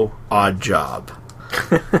 No Odd Job.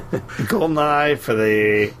 GoldenEye for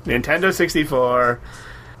the Nintendo 64,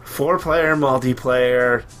 4-player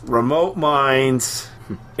multiplayer, remote mines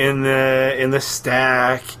in the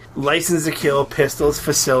stack, License to Kill pistols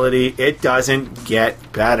facility. It doesn't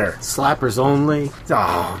get better. Slappers only.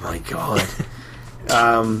 Oh my god.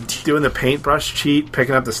 Doing the paintbrush cheat,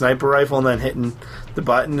 picking up the sniper rifle and then hitting the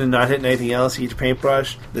button and not hitting anything else, each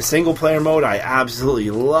paintbrush. The single player mode, I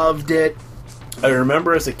absolutely loved it. I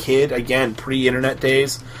remember as a kid, again, pre-internet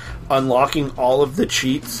days, unlocking all of the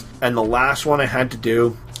cheats, and the last one I had to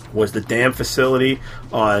do was the damn facility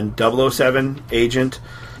on 007 Agent,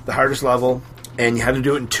 the hardest level, and you had to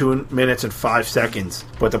do it in 2 minutes and 5 seconds.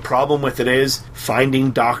 But the problem with it is,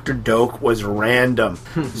 finding Dr. Doak was random.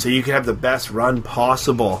 So you could have the best run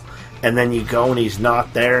possible, and then you go and he's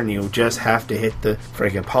not there, and you just have to hit the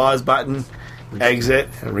freaking pause button, exit,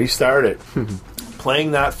 and restart it.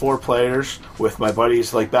 Playing that 4 players with my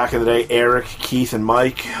buddies, like back in the day, Eric, Keith, and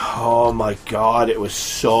Mike. Oh my god, it was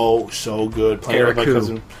so good. Playing Eric with my who?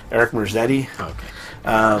 cousin Eric Merzetti. Okay.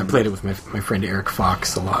 I played it with my friend Eric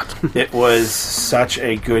Fox a lot. It was such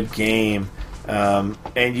a good game, and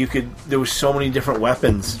there was so many different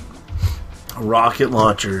weapons, rocket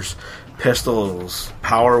launchers, pistols,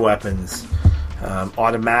 power weapons,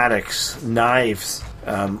 automatics, knives.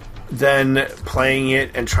 Then playing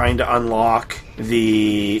it and trying to unlock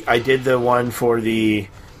I did the one for the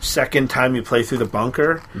second time you play through the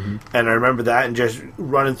bunker, and I remember that and just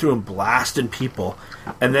running through and blasting people.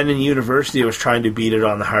 And then in university I was trying to beat it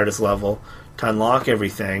on the hardest level to unlock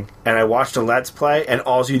everything, and I watched a Let's Play, and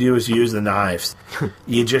all you do is use the knives.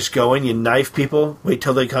 You just go in, you knife people, wait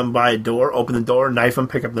till they come by a door, open the door, knife them,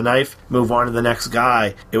 pick up the knife, move on to the next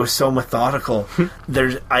guy. It was so methodical.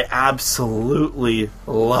 I absolutely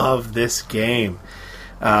love this game.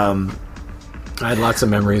 I had lots of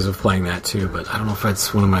memories of playing that too, but I don't know if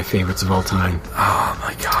that's one of my favorites of all time. Oh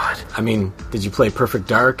my god. I mean, did you play Perfect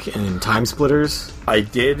Dark and Time Splitters? I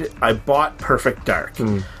did. I bought Perfect Dark.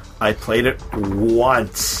 I played it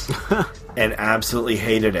once and absolutely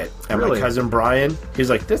hated it. And Really? my cousin Brian, he's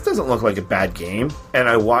like, this doesn't look like a bad game. And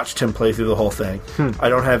I watched him play through the whole thing. I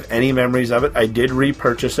don't have any memories of it. I did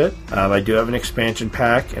repurchase it. I do have an expansion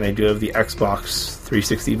pack, and I do have the Xbox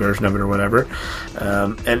 360 version of it or whatever.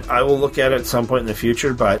 And I will look at it at some point in the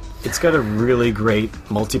future, but It's got a really great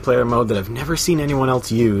multiplayer mode that I've never seen anyone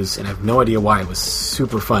else use, and I have no idea why. It was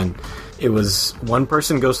super fun. It was one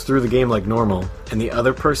person goes through the game like normal, and the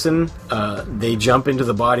other person, they jump into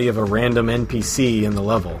the body of a random NPC in the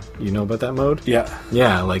level. You know about that mode? yeah.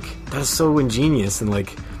 Yeah, like, that's so ingenious, and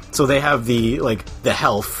like, so they have the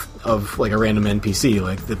health of like a random NPC.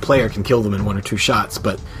 Like, the player can kill them in 1 or 2 shots,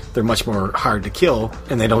 but they're much more hard to kill,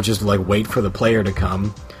 and they don't just like wait for the player to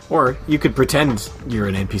come. Or you could pretend you're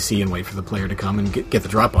an NPC and wait for the player to come and get the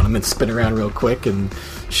drop on them and spin around real quick and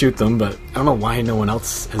shoot them, but I don't know why no one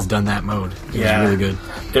else has done that mode. It was really good.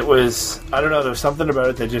 It was, I don't know, there was something about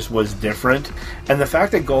it that just was different. And the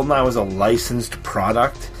fact that GoldenEye was a licensed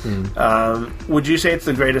product, would you say it's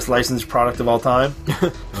the greatest licensed product of all time?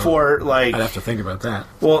 For, like... I'd have to think about that.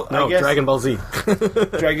 Well, No, I guess Dragon Ball Z.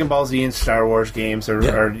 Dragon Ball Z and Star Wars games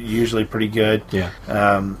are usually pretty good. Yeah.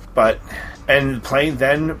 And playing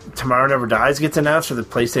then Tomorrow Never Dies gets announced for the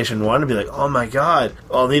PlayStation 1 and be like, oh my god,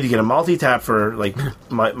 I'll need to get a multi-tap for, like,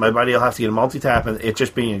 my buddy will have to get a multi-tap, and it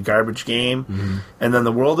just being a garbage game. And then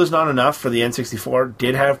The World Is Not Enough for the N64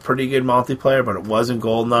 did have pretty good multiplayer, but it wasn't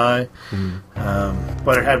GoldenEye.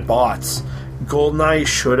 But it had bots. GoldenEye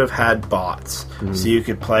should have had bots, so you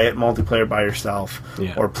could play it multiplayer by yourself,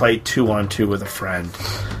 or play 2-on-2 with a friend.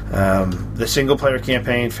 The single-player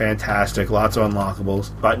campaign, fantastic. Lots of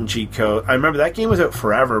unlockables. Button cheat code. I remember that game was out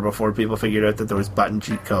forever before people figured out that there was button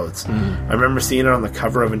cheat codes. I remember seeing it on the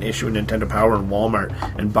cover of an issue of Nintendo Power in Walmart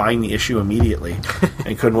and buying the issue immediately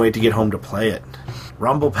and couldn't wait to get home to play it.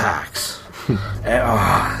 Rumble packs.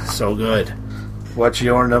 So good. What's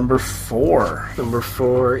your number 4? Number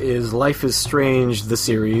 4 is Life is Strange, the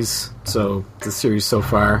series. So, the series so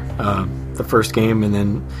far. The first game, and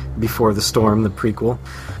then Before the Storm, the prequel.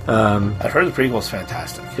 I've heard the prequel's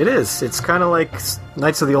fantastic. It is. It's kind of like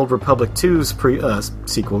Knights of the Old Republic 2's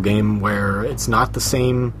sequel game, where it's not the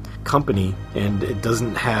same company, and it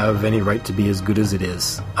doesn't have any right to be as good as it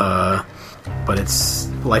is. But it's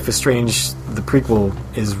Life is Strange, the prequel,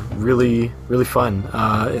 is really, really fun.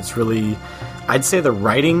 It's really... I'd say the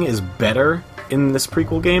writing is better in this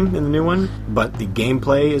prequel game, in the new one, but the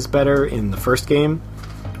gameplay is better in the first game.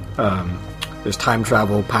 There's time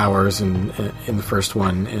travel powers in the first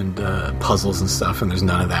one, and puzzles and stuff, and there's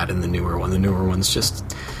none of that in the newer one. The newer one's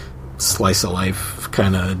just slice of life,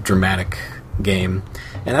 kind of dramatic game.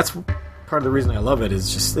 And that's part of the reason I love it,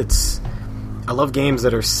 is just I love games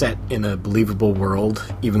that are set in a believable world,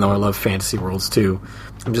 even though I love fantasy worlds too.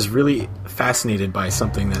 I'm just really fascinated by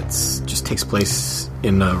something that's just takes place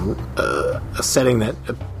in a setting that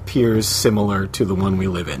appears similar to the one we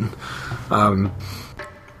live in.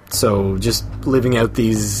 So just living out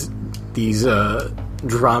these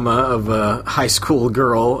drama of a high school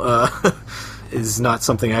girl is not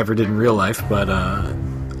something I ever did in real life, but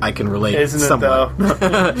I can relate. Isn't somewhat. It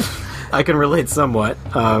though? I can relate somewhat.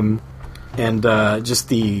 And just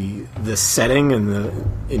the setting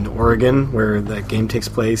in Oregon where that game takes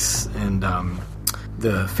place, and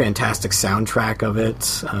the fantastic soundtrack of it,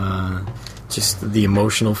 just the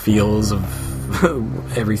emotional feels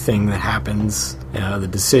of everything that happens, the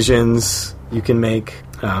decisions you can make.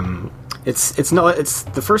 It's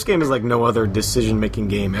the first game is like no other decision-making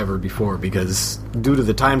game ever before, because due to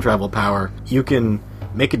the time travel power, you can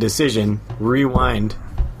make a decision, rewind,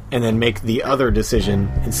 and then make the other decision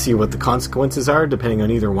and see what the consequences are depending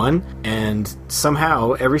on either one. And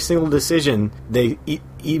somehow, every single decision,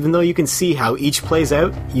 even though you can see how each plays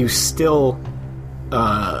out, you still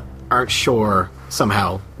aren't sure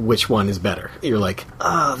somehow which one is better. You're like,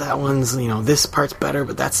 that one's, this part's better,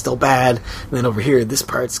 but that's still bad. And then over here, this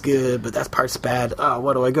part's good, but that part's bad.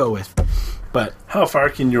 What do I go with? But how far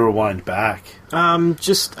can you rewind back? I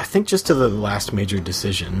think just to the last major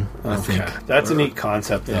decision. I think that's a neat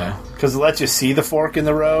concept, though, because it lets you see the fork in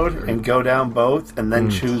the road and go down both, and then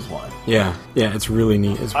choose one. Yeah, it's really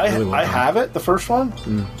neat. It's really well I done. have it, the first one.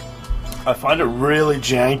 I find it really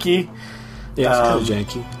janky. Yeah, it's kind of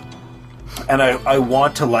janky. And I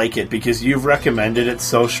want to like it because you've recommended it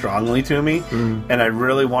so strongly to me, and I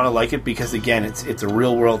really want to like it because, again, it's a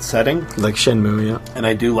real world setting, like Shenmue, yeah. And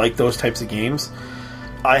I do like those types of games.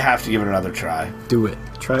 I have to give it another try. Do it.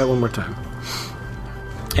 Try it one more time.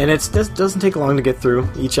 And it doesn't take long to get through.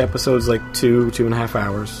 Each episode's like 2.5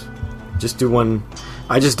 hours. Just do one.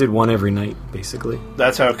 I just did one every night, basically.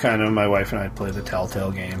 That's how kind of my wife and I play the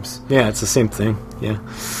Telltale games. Yeah, it's the same thing. Yeah.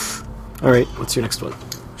 All right, what's your next one?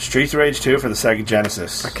 Streets of Rage 2 for the Sega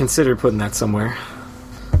Genesis. I considered putting that somewhere.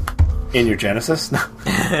 In your Genesis?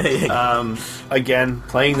 Again,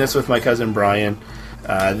 playing this with my cousin Brian.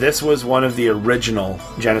 This was one of the original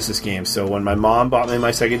Genesis games. So when my mom bought me my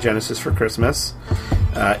Sega Genesis for Christmas,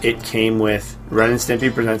 it came with Ren and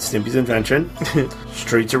Stimpy Presents Stimpy's Invention,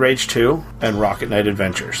 Streets of Rage 2, and Rocket Knight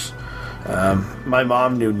Adventures. My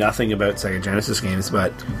mom knew nothing about Sega Genesis games,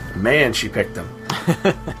 but man, she picked them.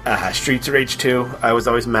 Streets of Rage 2, I was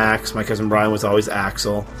always Max, my cousin Brian was always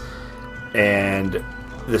Axel, and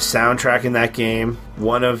the soundtrack in that game,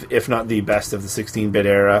 one of, if not the best of the 16-bit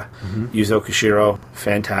era. Yuzo Koshiro,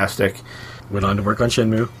 fantastic. Went on to work on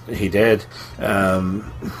Shenmue. He did.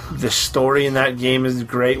 The story in that game is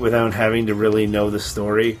great without having to really know the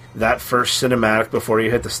story. That first cinematic before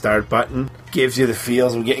you hit the start button gives you the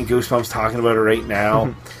feels. I'm getting goosebumps talking about it right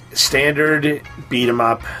now. Standard beat 'em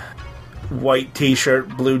up. White t-shirt,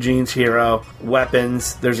 blue jeans hero,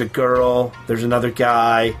 weapons, there's a girl, there's another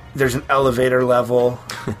guy, there's an elevator level,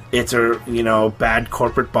 it's a, bad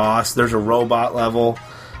corporate boss, there's a robot level,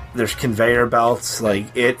 there's conveyor belts,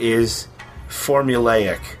 like, it is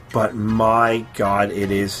formulaic, but my god, it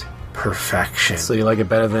is perfection. So you like it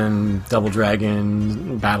better than Double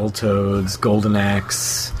Dragon, Battletoads, Golden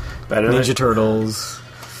Axe, Ninja Turtles?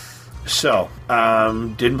 So,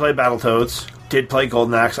 didn't play Battletoads. Did play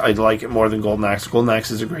Golden Axe. I like it more than Golden Axe. Golden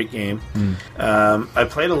Axe is a great game. I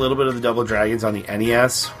played a little bit of the Double Dragons on the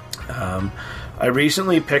NES. I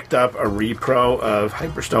recently picked up a repro of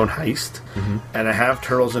Hyperstone Heist, and I have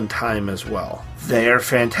Turtles in Time as well. They are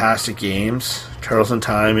fantastic games. Turtles in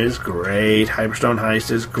Time is great. Hyperstone Heist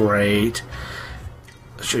is great.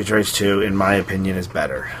 Streets of Rage 2, in my opinion, is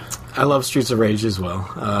better. I love Streets of Rage as well.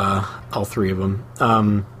 All three of them.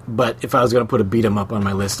 But if I was going to put a beat 'em up on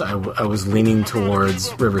my list, I was leaning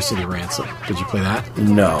towards River City Ransom. Did you play that?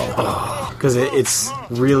 No. Because it's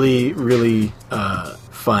really, really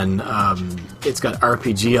fun. It's got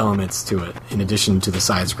RPG elements to it, in addition to the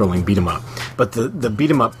side-scrolling beat 'em up. But the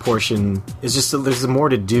beat 'em up portion is just there's more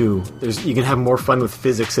to do. You can have more fun with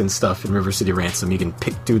physics and stuff in River City Ransom. You can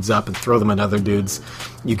pick dudes up and throw them at other dudes.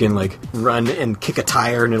 You can like run and kick a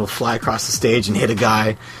tire and it'll fly across the stage and hit a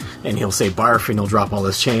guy, and he'll say barf and he'll drop all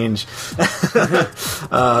his change.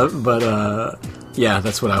 Yeah,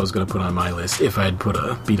 that's what I was going to put on my list if I had put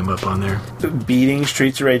a beat 'em up on there. Beating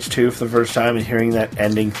Streets of Rage 2 for the first time and hearing that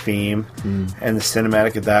ending theme and the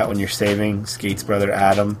cinematic of that when you're saving Skate's brother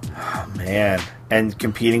Adam. Oh, man. And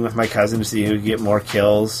competing with my cousin to see who could get more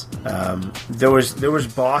kills. There was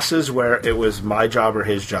bosses where it was my job or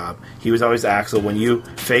his job. He was always Axel. When you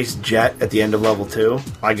faced Jet at the end of level 2,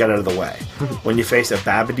 I got out of the way. When you face a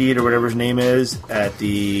Babadid or whatever his name is at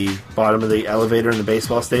the bottom of the elevator in the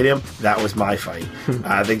baseball stadium, that was my fight.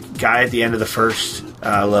 The guy at the end of the first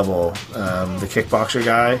level, the kickboxer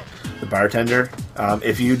guy, the bartender,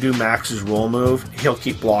 if you do Max's roll move, he'll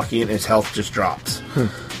keep blocking and his health just drops.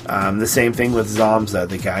 The same thing with Zomza,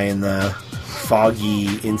 the guy in the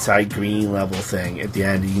foggy inside green level thing at the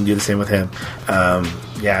end. You can do the same with him.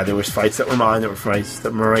 There was fights that were mine, there were fights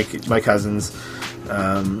that were my cousins.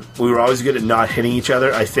 We were always good at not hitting each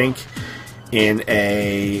other. I think in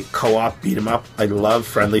a co-op beat 'em up, I love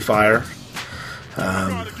friendly fire.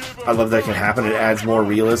 I love that it can happen. It adds more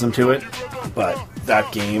realism to it. But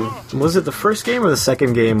that game... Was it the first game or the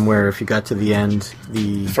second game where if you got to the end,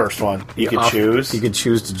 the first one, you could choose? You could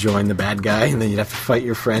choose to join the bad guy, and then you'd have to fight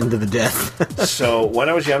your friend to the death. So, when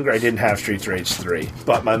I was younger, I didn't have Streets of Rage 3.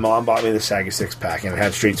 But my mom bought me the Saga 6-pack, and it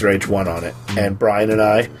had Streets of Rage 1 on it. And Brian and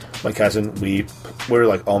I, my cousin, we were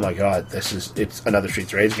like, oh my god, it's another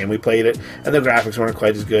Streets of Rage game. We played it, and the graphics weren't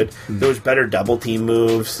quite as good. There was better double team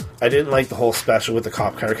moves. I didn't like the whole special with the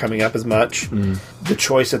cop car coming up as much. The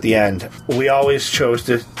choice at the end, we always chose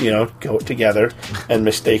to, go together, and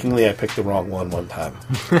mistakenly I picked the wrong one time.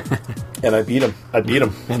 And I beat him.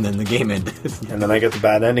 And then the game ended. And then I got the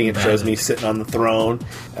bad ending. It shows me sitting on the throne,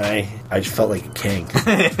 and I just felt like a king.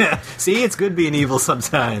 See, it's good being evil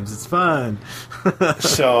sometimes. It's fun.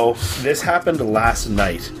 So, this happened last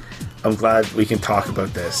night. I'm glad we can talk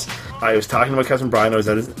about this. I was talking to my cousin Brian. I was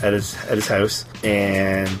at his house,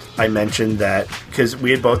 and I mentioned that because we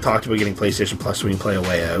had both talked about getting PlayStation Plus so we can play A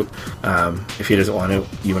Way Out. If he doesn't want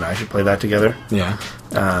to, you and I should play that together. Yeah.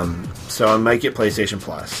 So I might get PlayStation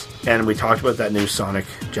Plus. And we talked about that new Sonic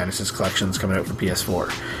Genesis collection that's coming out for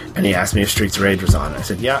PS4. And he asked me if Streets of Rage was on. I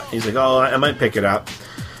said, yeah. He's like, oh, I might pick it up.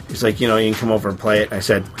 He's like, you can come over and play it. And I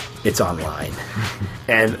said, it's online.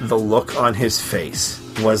 And the look on his face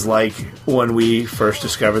was like when we first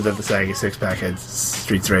discovered that the Saga 6-pack had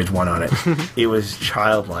Streets of Rage 1 on it. It was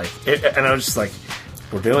childlike. And I was just like,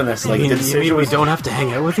 we're doing this. Like, you mean we don't have to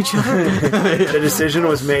hang out with each other? The decision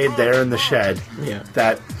was made there in the shed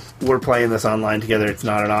that we're playing this online together. It's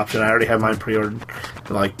not an option. I already have mine pre-ordered,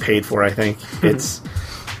 paid for, I think. It's...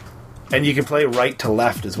 And you can play right to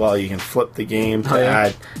left as well. You can flip the game to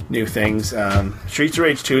add new things. Streets of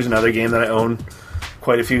Rage 2 is another game that I own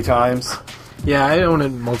quite a few times. Yeah, I own it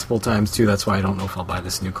multiple times too. That's why I don't know if I'll buy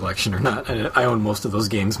this new collection or not. I own most of those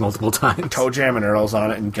games multiple times. Toe Jam and Earl's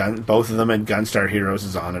on it, and both of them, and Gunstar Heroes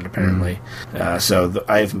is on it apparently. So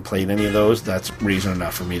I haven't played any of those. That's reason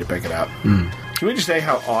enough for me to pick it up. Can we just say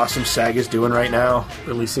how awesome Saga's doing right now?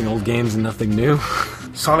 Releasing old games and nothing new.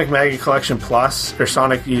 Sonic Mega Collection Plus, or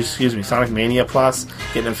Sonic Mania Plus,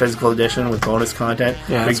 getting a physical edition with bonus content.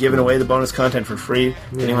 Yeah, they're giving away the bonus content for free.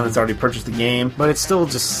 Anyone that's already purchased the game. But it's still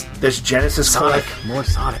just this Genesis more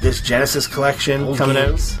Sonic. This Genesis collection old coming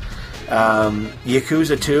games. out.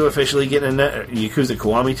 Yakuza 2 officially getting Yakuza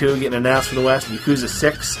Kiwami 2 getting announced for the West. Yakuza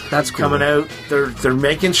 6 that's cool. Coming out. They're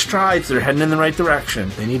making strides. They're heading in the right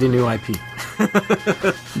direction. They need a new IP.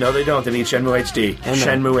 No, they don't. They need Shenmue HD.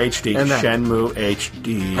 Shenmue HD. Shenmue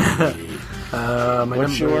HD.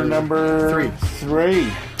 What's your number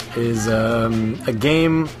 3? Is a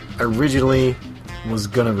game originally was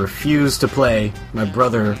gonna refuse to play. My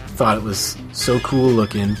brother thought it was so cool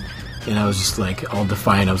looking, and I was just like all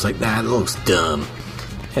defiant. I was like, that looks dumb.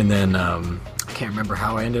 And then I can't remember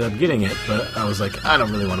how I ended up getting it, but I was like, I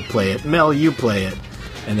don't really want to play it. Mel, you play it.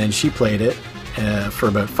 And then she played it, for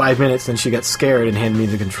about 5 minutes, then she got scared and handed me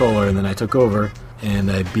the controller, and then I took over,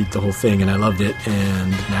 and I beat the whole thing, and I loved it,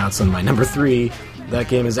 and now it's on my number 3. That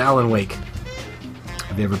game is Alan Wake.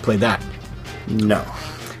 Have you ever played that? No.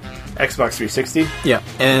 Xbox 360? Yeah,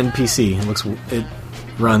 and PC. It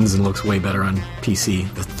runs and looks way better on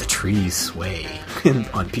PC. The trees sway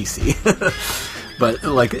on PC. But,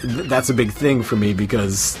 like, that's a big thing for me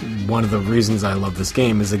because one of the reasons I love this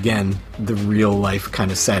game is, again, the real-life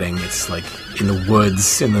kind of setting. It's, like, in the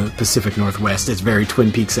woods in the Pacific Northwest. It's very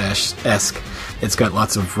Twin Peaks-esque. It's got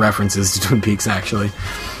lots of references to Twin Peaks, actually.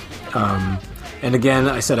 And again,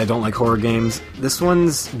 I said I don't like horror games. This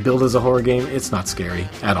one's billed as a horror game. It's not scary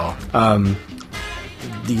at all.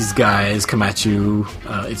 These guys come at you.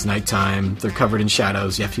 It's nighttime. They're covered in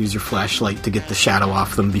shadows. You have to use your flashlight to get the shadow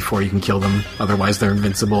off them before you can kill them. Otherwise, they're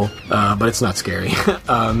invincible. But it's not scary.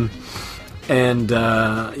 I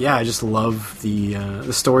just love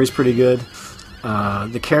the story's pretty good.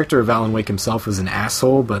 The character of Alan Wake himself is an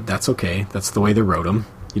asshole, but that's okay. That's the way they wrote him.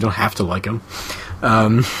 You don't have to like him.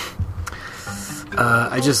 I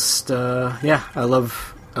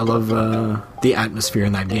love the atmosphere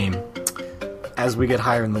in that game. As we get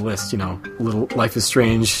higher in the list, Little Life is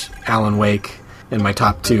Strange, Alan Wake, and my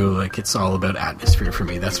top 2, like, it's all about atmosphere for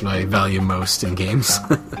me. That's what I value most in games.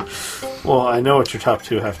 Well, I know what your top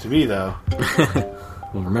 2 have to be, though.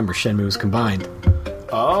 Well, remember, Shenmue's combined.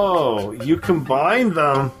 Oh, you combined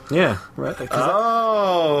them. Yeah. Right,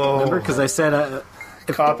 remember? Because I said...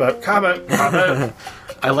 Cop out.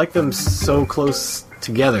 I like them so close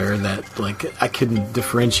together that, like, I couldn't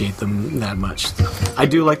differentiate them that much. I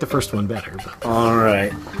do like the first one better. But. All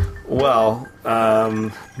right. Well,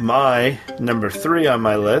 my number 3 on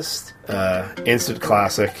my list, instant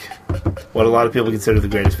classic, what a lot of people consider the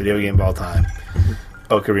greatest video game of all time,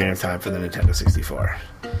 Ocarina of Time for the Nintendo 64.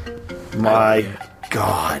 My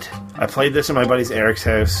God. I played this in my buddy's Eric's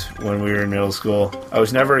house when we were in middle school. I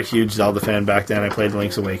was never a huge Zelda fan back then. I played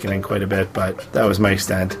Link's Awakening quite a bit, but that was my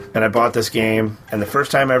extent. And I bought this game, and the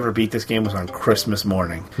first time I ever beat this game was on Christmas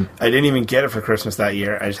morning. I didn't even get it for Christmas that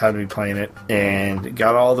year. I just happened to be playing it, and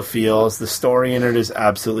got all the feels. The story in it is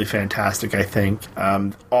absolutely fantastic, I think.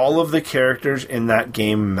 All of the characters in that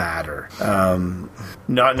game matter.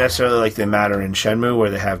 Not necessarily like they matter in Shenmue, where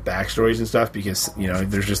they have backstories and stuff, because,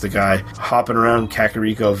 there's just a guy hopping around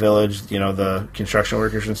Kakariko Village, the construction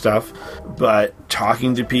workers and stuff, but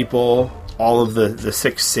talking to people, all of the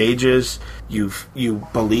 6 sages, you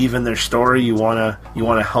believe in their story, you want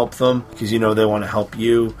to help them because they want to help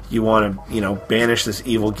you. You want to banish this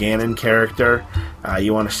evil Ganon character.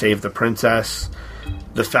 You want to save the princess.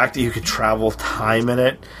 The fact that you could travel time in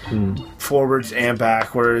it, forwards and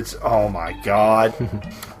backwards, oh my God.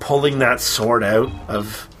 Pulling that sword out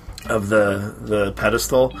of the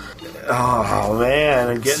pedestal, oh man,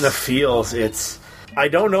 and getting the feels. I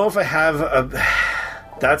don't know if I have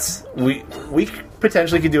we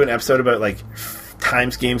potentially could do an episode about like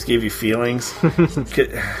times games gave you feelings.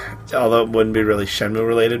 Although it wouldn't be really Shenmue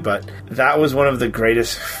related, but that was one of the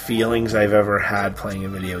greatest feelings I've ever had playing a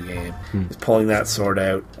video game. Is pulling that sword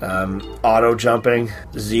out, auto jumping,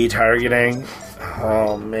 Z targeting.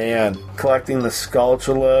 Oh man, collecting the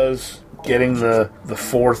Skulltulas, getting the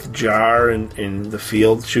 4th jar in the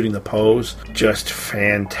field, shooting the pose, just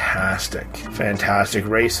fantastic.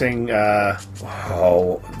 Racing,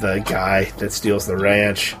 the guy that steals the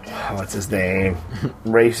ranch, what's his name?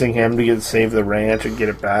 Racing him to save the ranch and get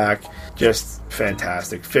it back, just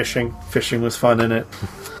fantastic. Fishing was fun in it.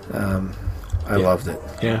 I loved it.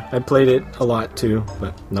 Yeah, I played it a lot too,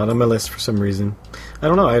 but not on my list for some reason. I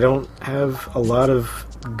don't know, I don't have a lot of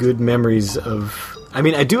good memories of... I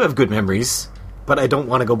mean, I do have good memories, but I don't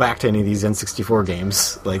want to go back to any of these N64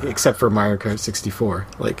 games, like, except for Mario Kart 64.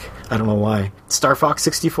 Like, I don't know why. Star Fox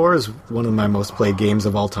 64 is one of my most played games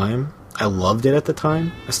of all time. I loved it at the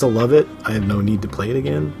time. I still love it. I have no need to play it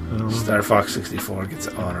again. I don't know. Star Fox 64 gets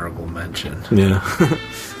honorable mention. Yeah.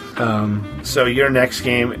 So your next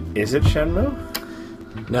game, is it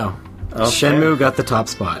Shenmue? No. Okay. Shenmue got the top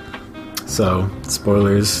spot. So,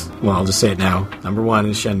 spoilers. Well, I'll just say it now. Number 1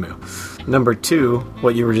 is Shenmue. Number 2,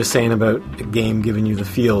 what you were just saying about a game giving you the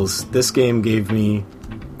feels. This game gave me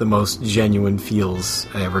the most genuine feels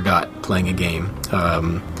I ever got playing a game.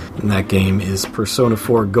 And that game is Persona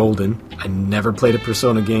 4 Golden. I never played a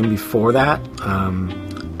Persona game before that.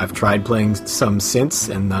 I've tried playing some since,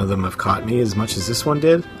 and none of them have caught me as much as this one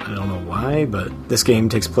did. I don't know why, but this game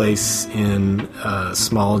takes place in a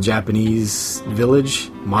small Japanese village,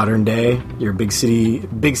 modern day. You're a big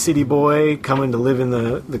city boy coming to live in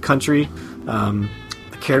the country. The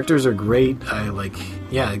characters are great.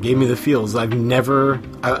 It gave me the feels.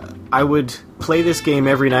 I would play this game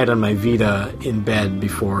every night on my Vita in bed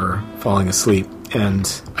before falling asleep,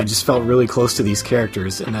 and I just felt really close to these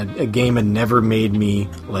characters, and a game had never made me,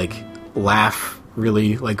 like, laugh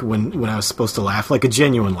really, like, when I was supposed to laugh, like a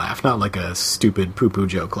genuine laugh, not like a stupid poo-poo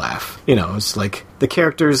joke laugh. You know, it's like the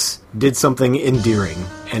characters did something endearing,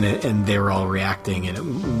 and they were all reacting, and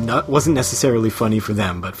it wasn't necessarily funny for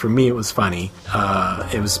them, but for me it was funny.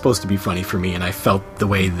 It was supposed to be funny for me, and I felt the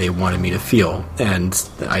way they wanted me to feel, and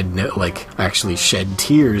I actually shed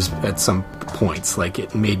tears at some points. Like,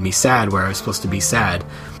 it made me sad where I was supposed to be sad,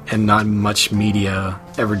 and not much media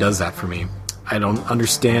ever does that for me. I don't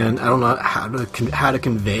understand. I don't know how to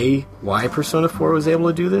convey why Persona 4 was able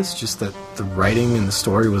to do this. Just that the writing and the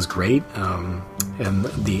story was great, and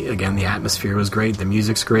the atmosphere was great. The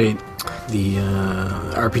music's great. The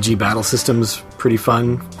RPG battle system's pretty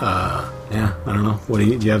fun. Yeah, I don't know. Do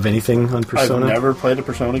you have anything on Persona? I've never played a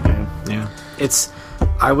Persona game. Yeah,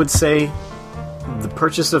 I would say the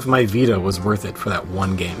purchase of my Vita was worth it for that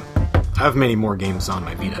one game. I have many more games on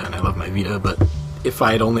my Vita, and I love my Vita, but if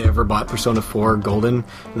I had only ever bought Persona 4 Golden,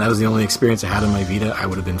 and that was the only experience I had on my Vita, I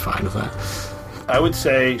would have been fine with that. I would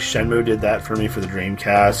say Shenmue did that for me for the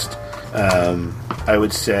Dreamcast. I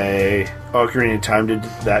would say Ocarina of Time did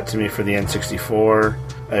that to me for the N64.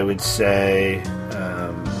 I would say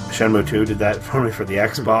Shenmue 2 did that for me for the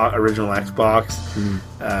original Xbox.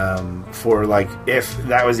 For, like, if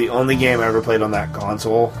that was the only game I ever played on that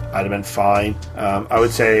console, I'd have been fine. I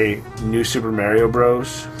would say New Super Mario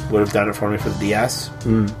Bros. Would have done it for me for the DS.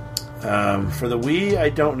 For the Wii, I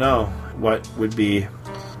don't know what would be.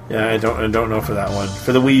 Yeah, I don't know for that one.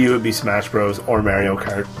 For the Wii U, it would be Smash Bros. Or Mario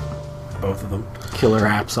Kart. Both of them. Killer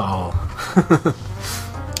apps all.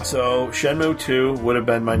 So, Shenmue 2 would have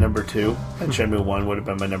been my number 2, and Shenmue 1 would have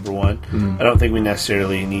been my number 1. I don't think we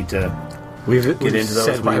necessarily need to We've into those.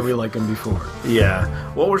 Said why we like them before. Yeah.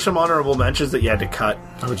 What were some honorable mentions that you had to cut?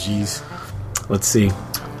 Oh, jeez. Let's see.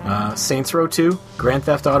 Saints Row 2, Grand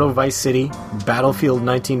Theft Auto Vice City, Battlefield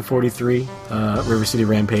 1943, River City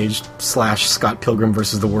Rampage, / Scott Pilgrim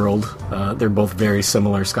vs. the World. They're both very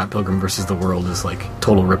similar. Scott Pilgrim vs. the World is like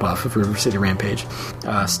total ripoff of River City Rampage.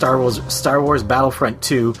 Star Wars Battlefront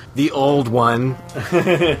 2, the old one,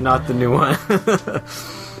 not the new one.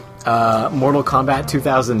 Mortal Kombat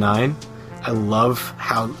 2009. I love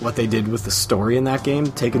what they did with the story in that game,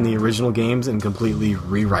 taking the original games and completely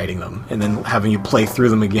rewriting them, and then having you play through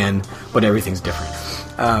them again, but everything's different.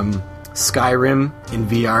 Skyrim in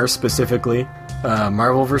VR specifically,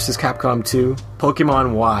 Marvel vs. Capcom 2,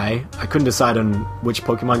 Pokemon Y. I couldn't decide on which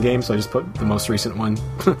Pokemon game, so I just put the most recent one.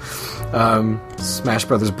 Smash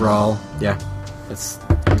Brothers Brawl. Yeah, that's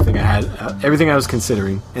everything I had. Everything I was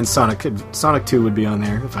considering. And Sonic 2 would be on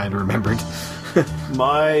there if I had remembered.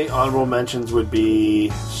 My honorable mentions would be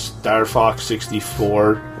Star Fox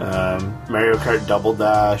 64, Mario Kart Double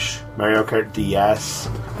Dash, Mario Kart DS.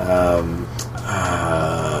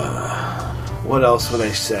 What else would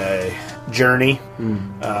I say? Journey.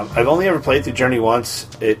 I've only ever played through Journey once.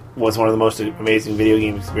 It was one of the most amazing video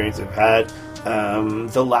game experiences I've had.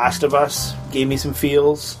 The Last of Us gave me some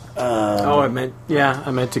feels. I meant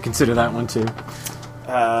to consider that one too.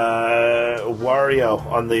 Wario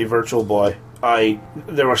on the Virtual Boy.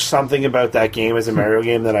 There was something about that game as a Mario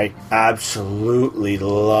game that I absolutely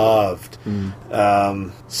loved.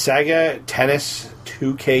 Sega Tennis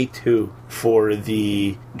 2K2 for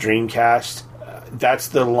the Dreamcast. That's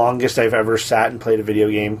the longest I've ever sat and played a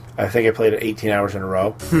video game. I think I played it 18 hours in a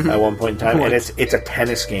row at one point in time. And it's a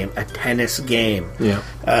tennis game. A tennis game. Yeah.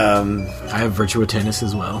 I have Virtua Tennis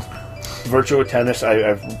as well. Virtua Tennis,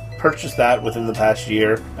 I've purchased that within the past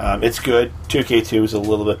year. It's good. 2K2 is a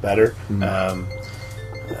little bit better.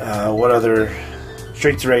 What other?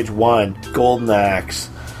 Streets of Rage 1, Golden Axe,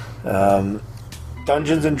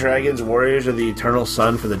 Dungeons and Dragons Warriors of the Eternal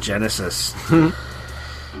Sun for the Genesis.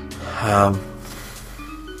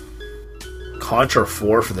 Contra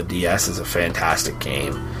 4 for the DS is a fantastic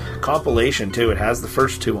game. Compilation too, it has the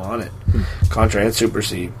first two on it. Contra and Super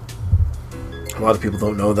C. A lot of people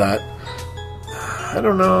don't know that. I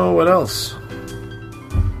don't know what else.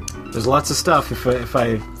 There's lots of stuff. If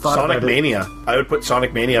I thought Sonic about Mania. I would put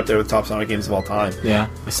Sonic Mania up there with top Sonic games of all time. Yeah,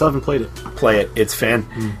 I still haven't played it. Play it. It's fan.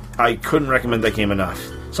 I couldn't recommend that game enough.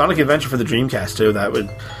 Sonic Adventure for the Dreamcast too.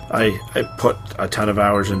 I put a ton of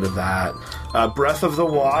hours into that. Breath of the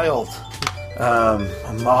Wild.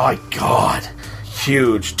 My God,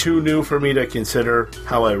 huge. Too new for me to consider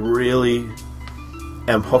how I really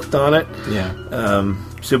am hooked on it. Yeah.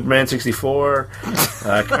 Superman 64,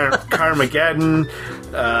 Carmageddon.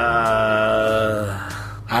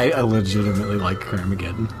 I legitimately like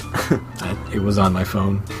Carmageddon. It was on my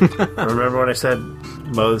phone. Remember when I said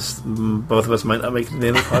both of us might not make it to the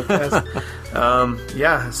end of the podcast?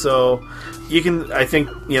 Yeah, so you can, I think,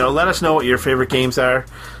 let us know what your favorite games are.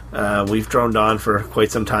 We've droned on for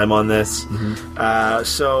quite some time on this.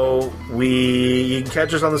 So you can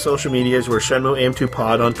catch us on the social medias. We're Shenmue AM2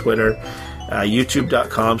 Pod on Twitter,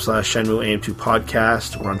 youtube.com/Shenmue AM2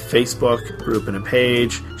 Podcast. We're on Facebook, group and a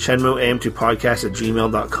page, Shenmue AM2 Podcast at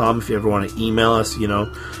gmail.com if you ever want to email us,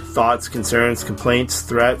 thoughts, concerns, complaints,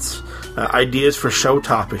 threats, ideas for show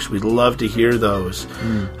topics. We'd love to hear those.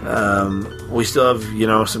 We still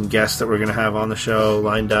have, some guests that we're going to have on the show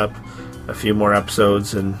lined up, a few more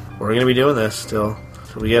episodes, and we're going to be doing this till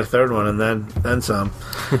we get a third one, and then some.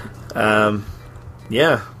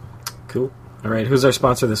 Yeah. Cool. All right, who's our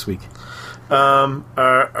sponsor this week?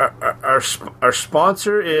 Our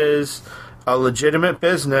sponsor is a legitimate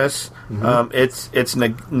business. It's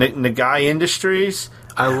Nagai Industries.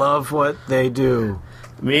 I love what they do.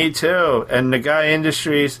 Me too. And Nagai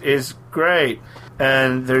Industries is great.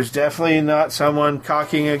 And there's definitely not someone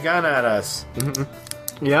cocking a gun at us.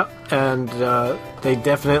 Yeah, and they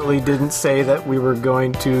definitely didn't say that we were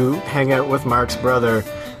going to hang out with Mark's brother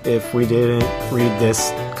if we didn't read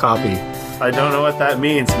this copy. I don't know what that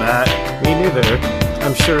means, Matt. Me neither.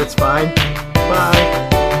 I'm sure it's fine. Bye.